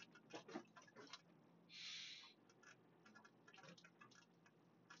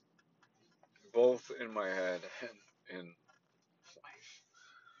 both in my head and in life.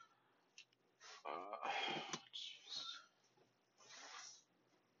 Jeez.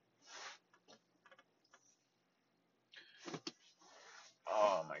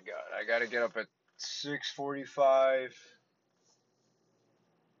 Oh my god, I gotta get up at 6:45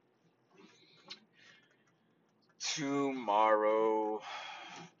 tomorrow,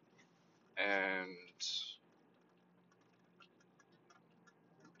 and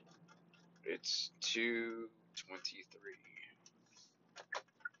it's 2:23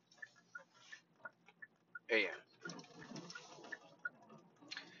 a.m.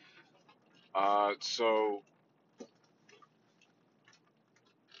 So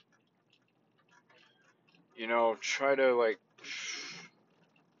try to like,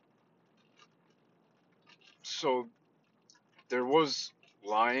 so there was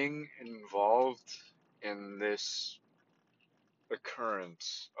lying involved, in this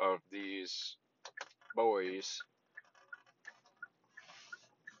occurrence of these boys,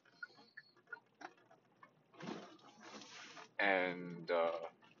 and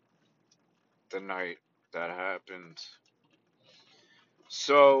the night that happened.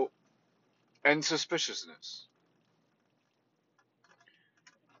 So, and suspiciousness.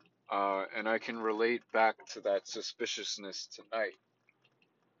 And I can relate back to that suspiciousness tonight.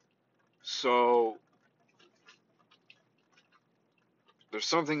 So, there's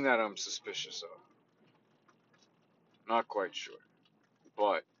something that I'm suspicious of. Not quite sure.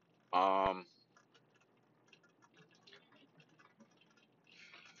 But, I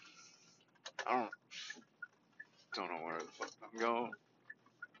don't know where the fuck I'm going.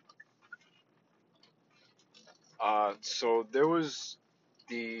 So there was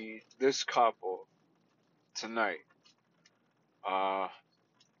this couple tonight. Uh,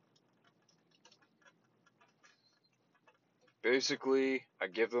 Basically, I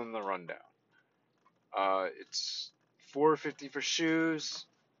give them the rundown. It's $4.50 for shoes,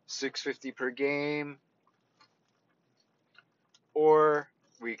 $6.50 per game, or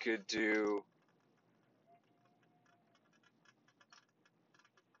we could do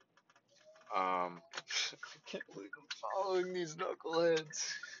I can't believe I'm following these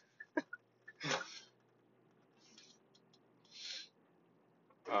knuckleheads.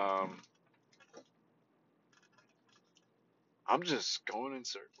 um, I'm just going in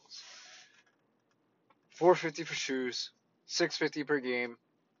circles. $4.50 for shoes, $6.50 per game,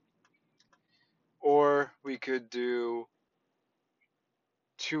 or we could do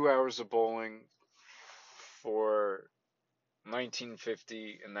 2 hours of bowling for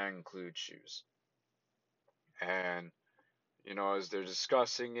 $19.50, and that includes shoes. And as they're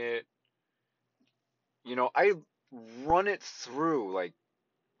discussing it, I run it through like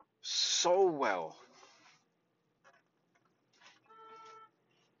so well.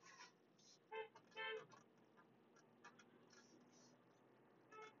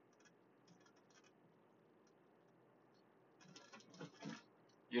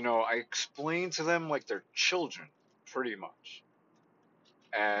 I explain to them like they're children, pretty much.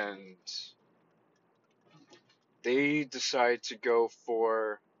 And they decide to go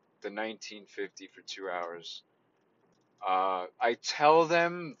for the 1950 for 2 hours. I tell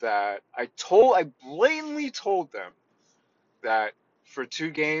them that I blatantly told them that for 2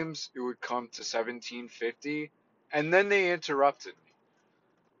 games it would come to 1750, and then they interrupted me.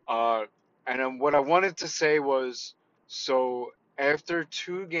 And what I wanted to say was, so after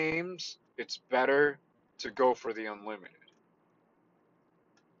 2 games, it's better to go for the unlimited,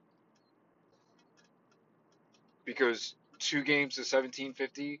 because 2 games is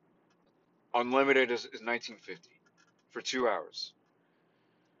 1750, unlimited is 1950 for 2 hours.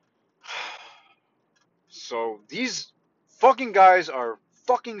 So these fucking guys are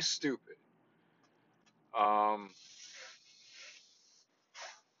fucking stupid. Um,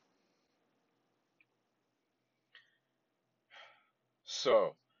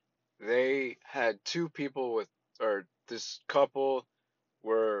 so they had two people or this couple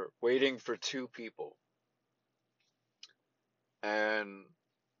were waiting for 2 people. And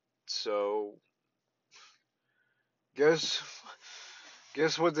so guess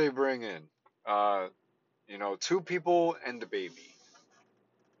guess what they bring in? 2 people and the baby.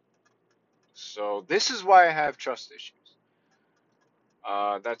 So this is why I have trust issues.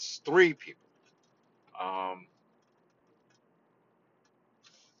 That's 3 people. Um,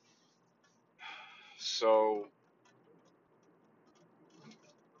 so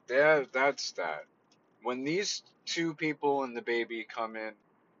that's that. When these 2 people and the baby come in,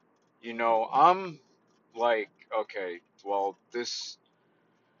 I'm like, okay, well, this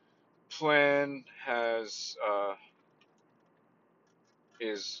plan has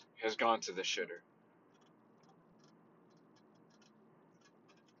gone to the shitter.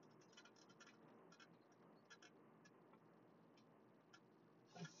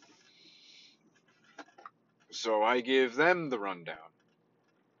 So I give them the rundown,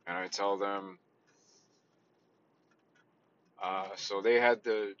 and I tell them. So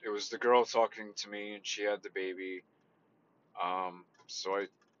it was the girl talking to me, and she had the baby. So I,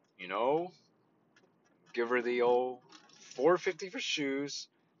 you know, give her the old 450 for shoes,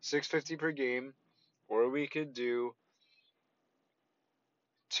 650 per game, or we could do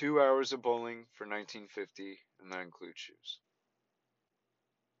 2 hours of bowling for 1950, and that includes shoes.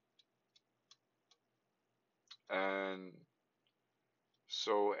 And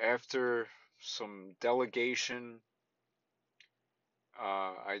so after some delegation,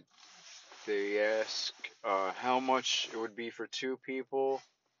 I they ask how much it would be for 2 people.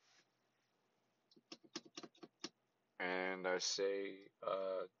 and I say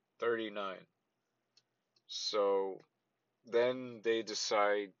 39. So then they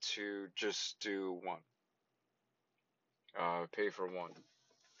decide to just do one, pay for one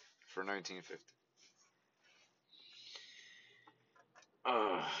for 1950.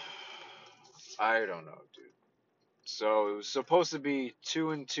 Uh, I don't know, dude. So it was supposed to be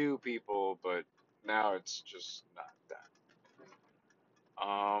two and two people, but now it's just not that.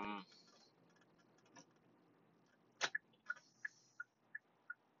 Um,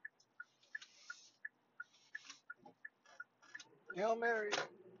 Hail Mary.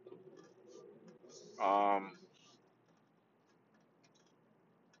 Um,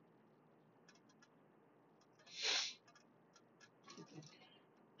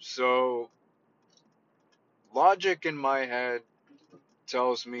 so logic in my head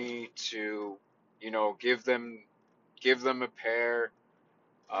tells me to, give them a pair.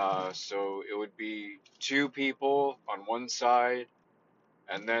 So it would be two people on one side,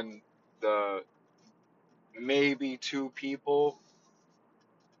 and then the maybe two people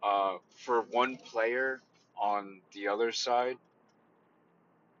for one player on the other side.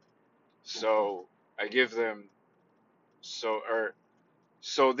 So I give them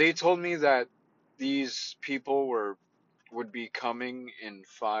so they told me that these people would be coming in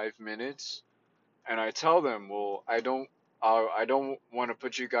 5 minutes, and I tell them, well, I don't want to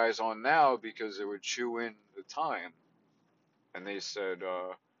put you guys on now because it would chew in the time, and they said,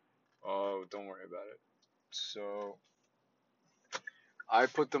 oh, don't worry about it. So I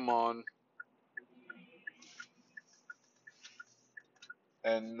put them on,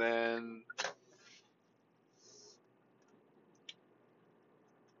 and then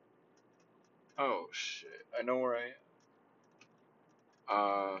oh shit, I know where I am.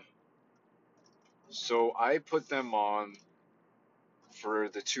 So I put them on for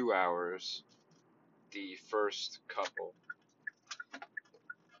the 2 hours, the first couple,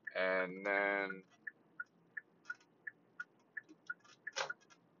 and then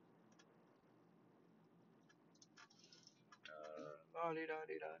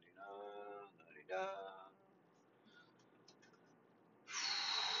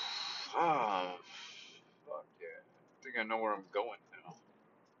ah, fuck yeah. I think I know where I'm going now.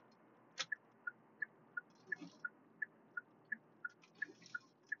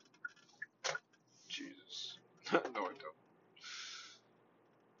 Jesus. No, I don't.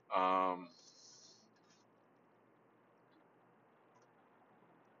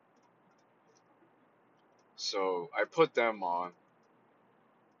 So I put them on,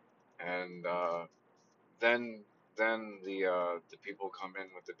 and then the people come in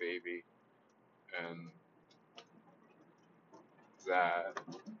with the baby, and that.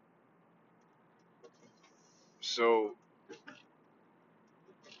 So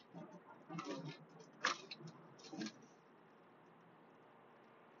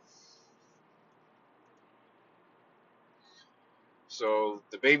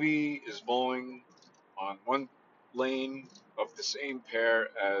the baby is bowling on one lane of the same pair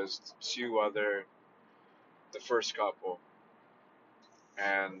as the first couple,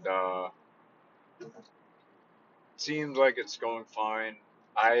 and seems like it's going fine.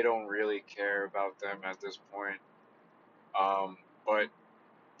 I don't really care about them at this point. But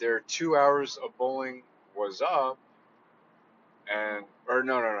their 2 hours of bowling was up, and or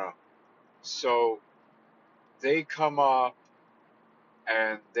no. So they come up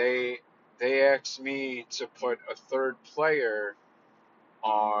and they asked me to put a third player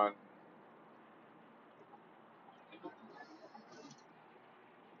on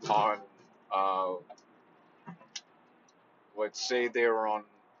on uh, let's say they were on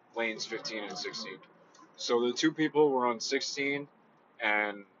lanes 15 and 16. So the two people were on 16,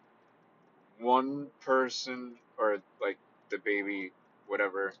 and one person, or like the baby,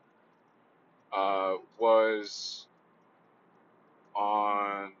 whatever, was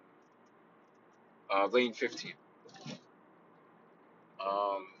on lane 15.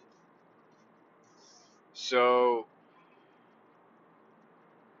 Um, so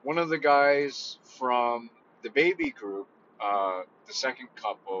one of the guys from the baby group, the second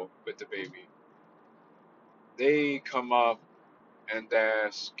couple with the baby, they come up and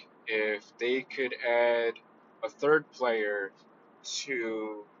ask if they could add a third player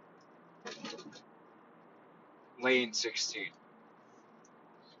to lane 16.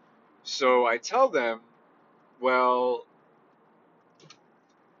 So I tell them, well,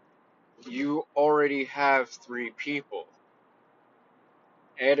 you already have three people.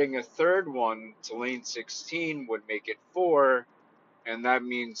 Adding a third one to lane 16 would make it four, and that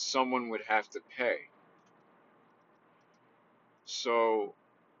means someone would have to pay. So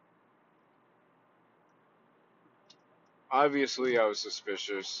obviously I was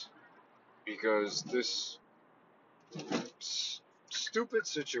suspicious because this stupid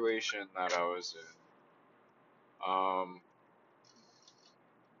situation that I was in,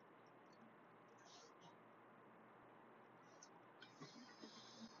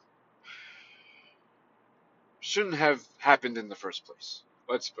 shouldn't have happened in the first place.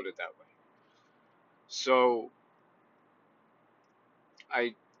 Let's put it that way. So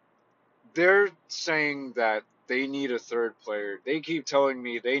I they're saying that they need a third player. They keep telling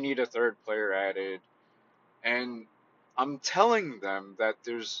me they need a third player added, and I'm telling them that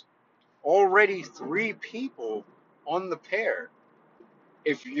there's already 3 people on the pair.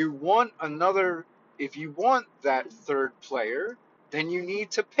 If you want another, if you want that third player, then you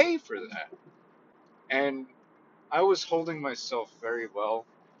need to pay for that. And I was holding myself very well.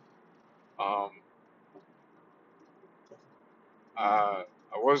 Um, uh,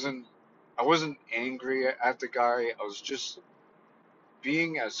 I wasn't, I wasn't angry at the guy. I was just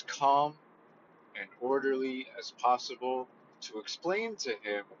being as calm and orderly as possible to explain to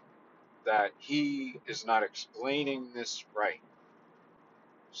him that he is not explaining this right.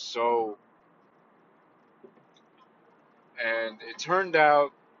 So, and it turned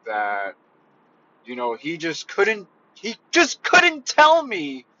out that, he just couldn't tell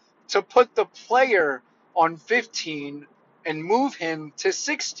me to put the player on 15 and move him to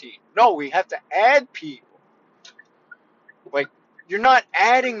 16. No, we have to add people. Like, you're not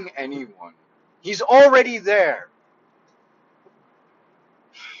adding anyone. He's already there.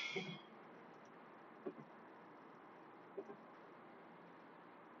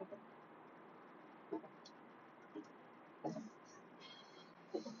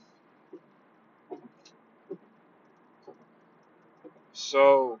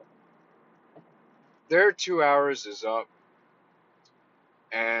 So, their 2 hours is up,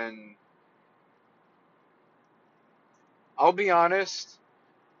 and I'll be honest,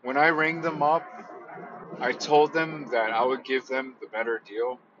 when I rang them up, I told them that I would give them the better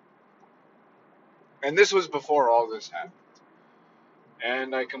deal. And this was before all this happened.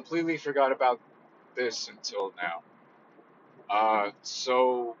 And I completely forgot about this until now.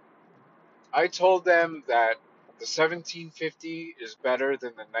 So I told them that the 1750 is better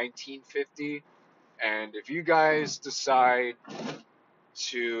than the 1950. And if you guys decide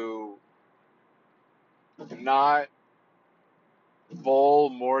to not bowl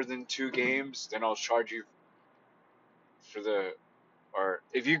more than 2 games, then I'll charge you for the. Or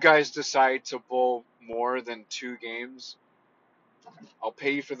if you guys decide to bowl more than 2 games, I'll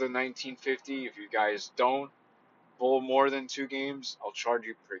pay you for the 1950. If you guys don't bowl more than 2 games, I'll charge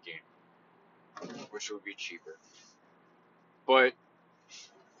you per game, which would be cheaper. But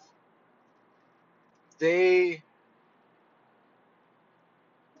they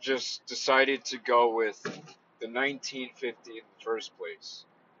just decided to go with the 1950 in the first place.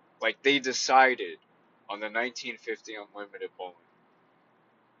 Like, they decided on the 1950 unlimited bowling.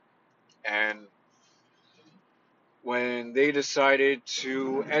 And when they decided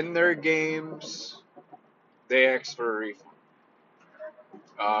to end their games, they asked for a refund.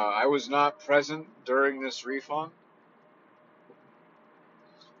 I was not present during this refund,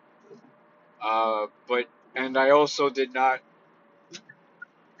 and I also did not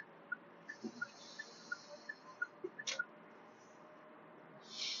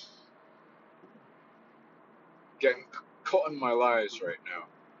get caught in my lies right now.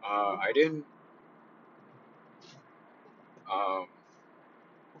 I didn't. Um,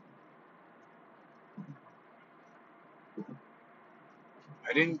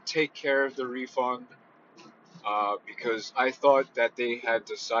 I didn't take care of the refund because I thought that they had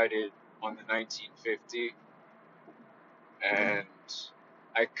decided on the 1950, and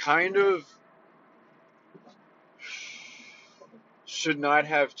I kind of should not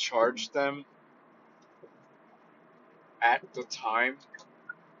have charged them at the time,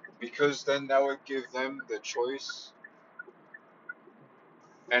 because then that would give them the choice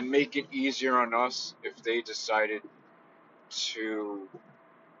and make it easier on us if they decided to,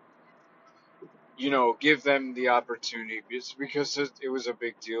 give them the opportunity. It's because it was a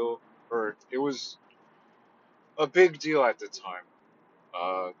big deal, or it was a big deal at the time.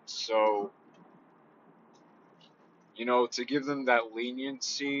 So, to give them that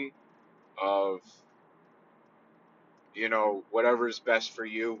leniency of, whatever's best for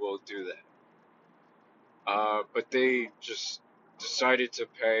you, we'll do that. But they just decided to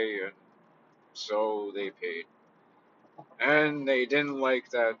pay, and so they paid. And they didn't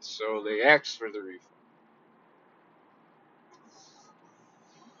like that, so they asked for the refund.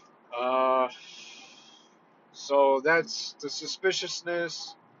 Uh, so that's the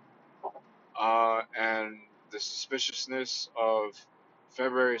suspiciousness, and the suspiciousness of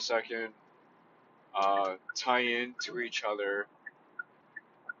February 2nd tie in to each other,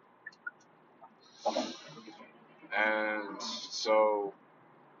 and so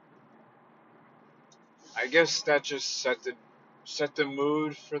I guess that just set the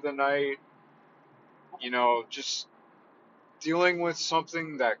mood for the night. Just dealing with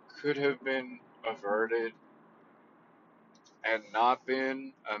something that could have been averted and not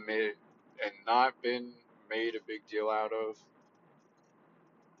been made a big deal out of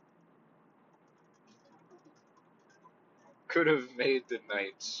could have made the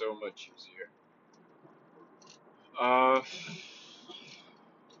night so much easier. Uh,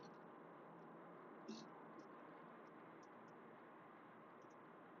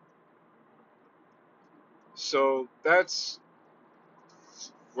 so that's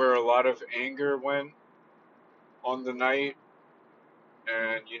where a lot of anger went on the night,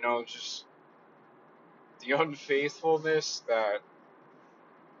 and just the unfaithfulness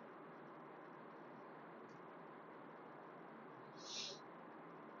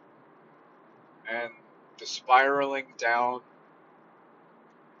and the spiraling down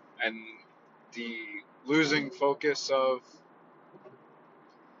and the losing focus of,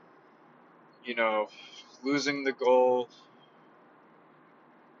 you know, losing the goal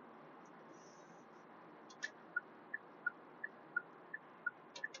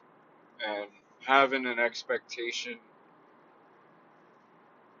and having an expectation,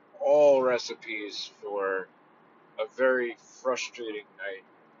 all recipes for a very frustrating night.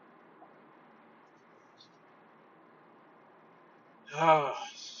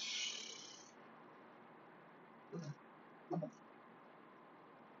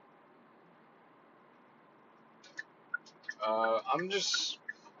 I'm just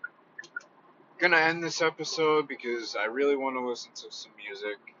gonna end this episode because I really want to listen to some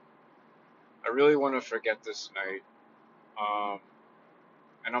music. I really want to forget this night.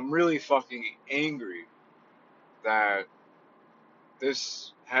 And I'm really fucking angry that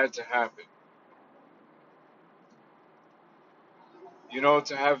this had to happen.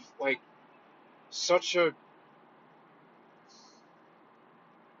 To have like such a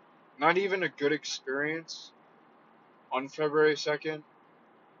not even a good experience on February 2nd,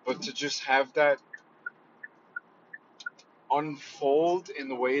 but to just have that unfold in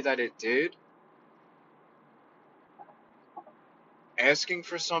the way that it did, asking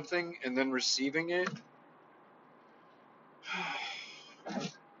for something and then receiving it.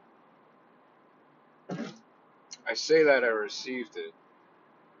 I say that I received it.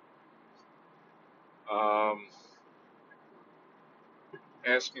 Um,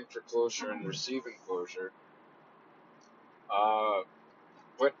 Asking for closure and receiving closure. Uh,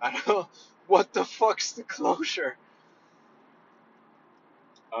 but I don't. What the fuck's the closure?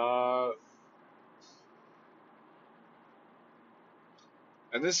 Uh,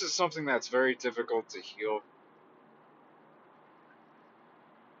 and this is something that's very difficult to heal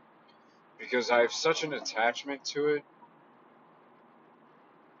because I have such an attachment to it.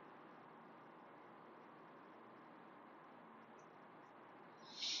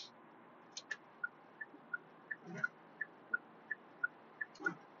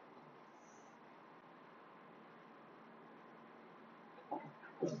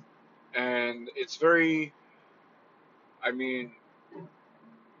 And it's very, I mean,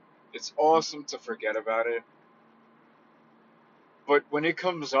 it's awesome to forget about it. But when it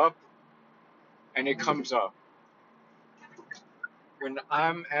comes up, and it comes up, when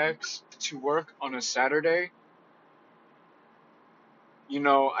I'm asked to work on a Saturday,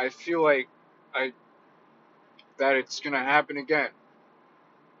 I feel like I that it's gonna happen again,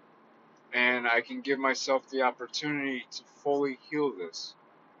 and I can give myself the opportunity to fully heal this.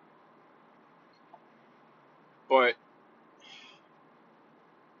 But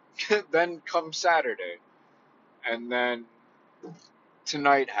then comes Saturday, and then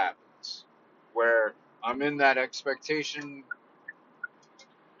tonight happens, where I'm in that expectation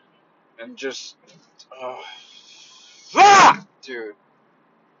and just, dude,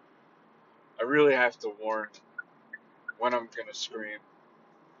 I really have to warn when I'm gonna scream.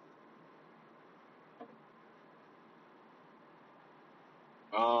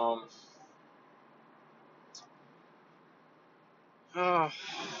 Um, uh,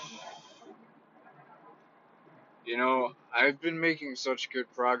 I've been making such good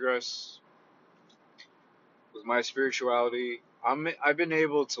progress with my spirituality. I've been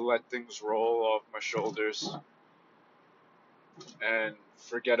able to let things roll off my shoulders and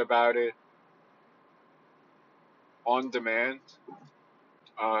forget about it on demand.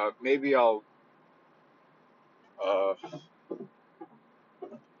 Maybe I'll uh,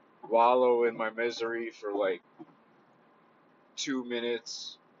 wallow in my misery for like 2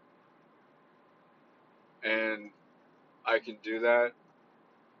 minutes, and I can do that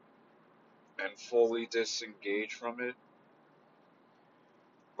and fully disengage from it.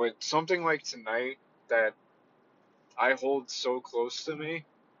 But something like tonight that I hold so close to me,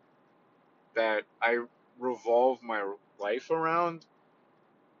 that I revolve my life around,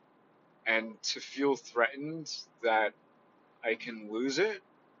 and to feel threatened that I can lose it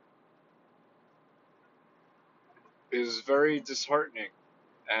is very disheartening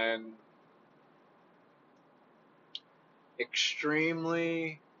and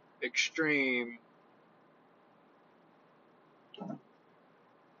extremely extreme.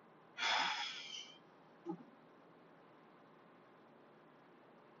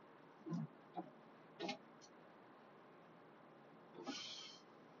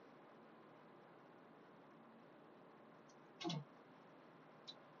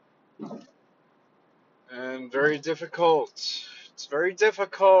 And very difficult. It's very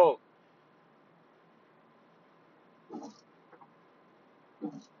difficult.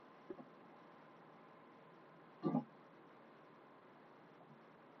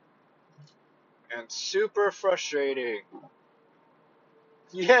 And super frustrating.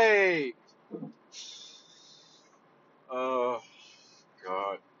 Yay! Oh,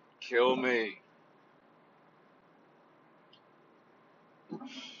 God. Kill me.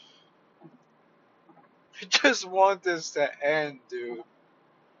 I just want this to end, dude.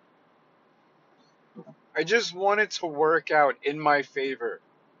 I just want it to work out in my favor.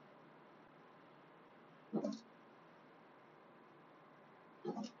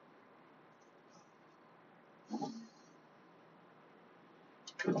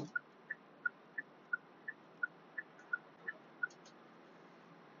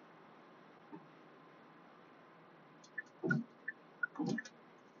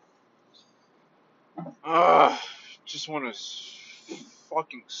 Ugh. Just want to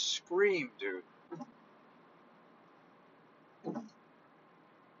fucking scream, dude.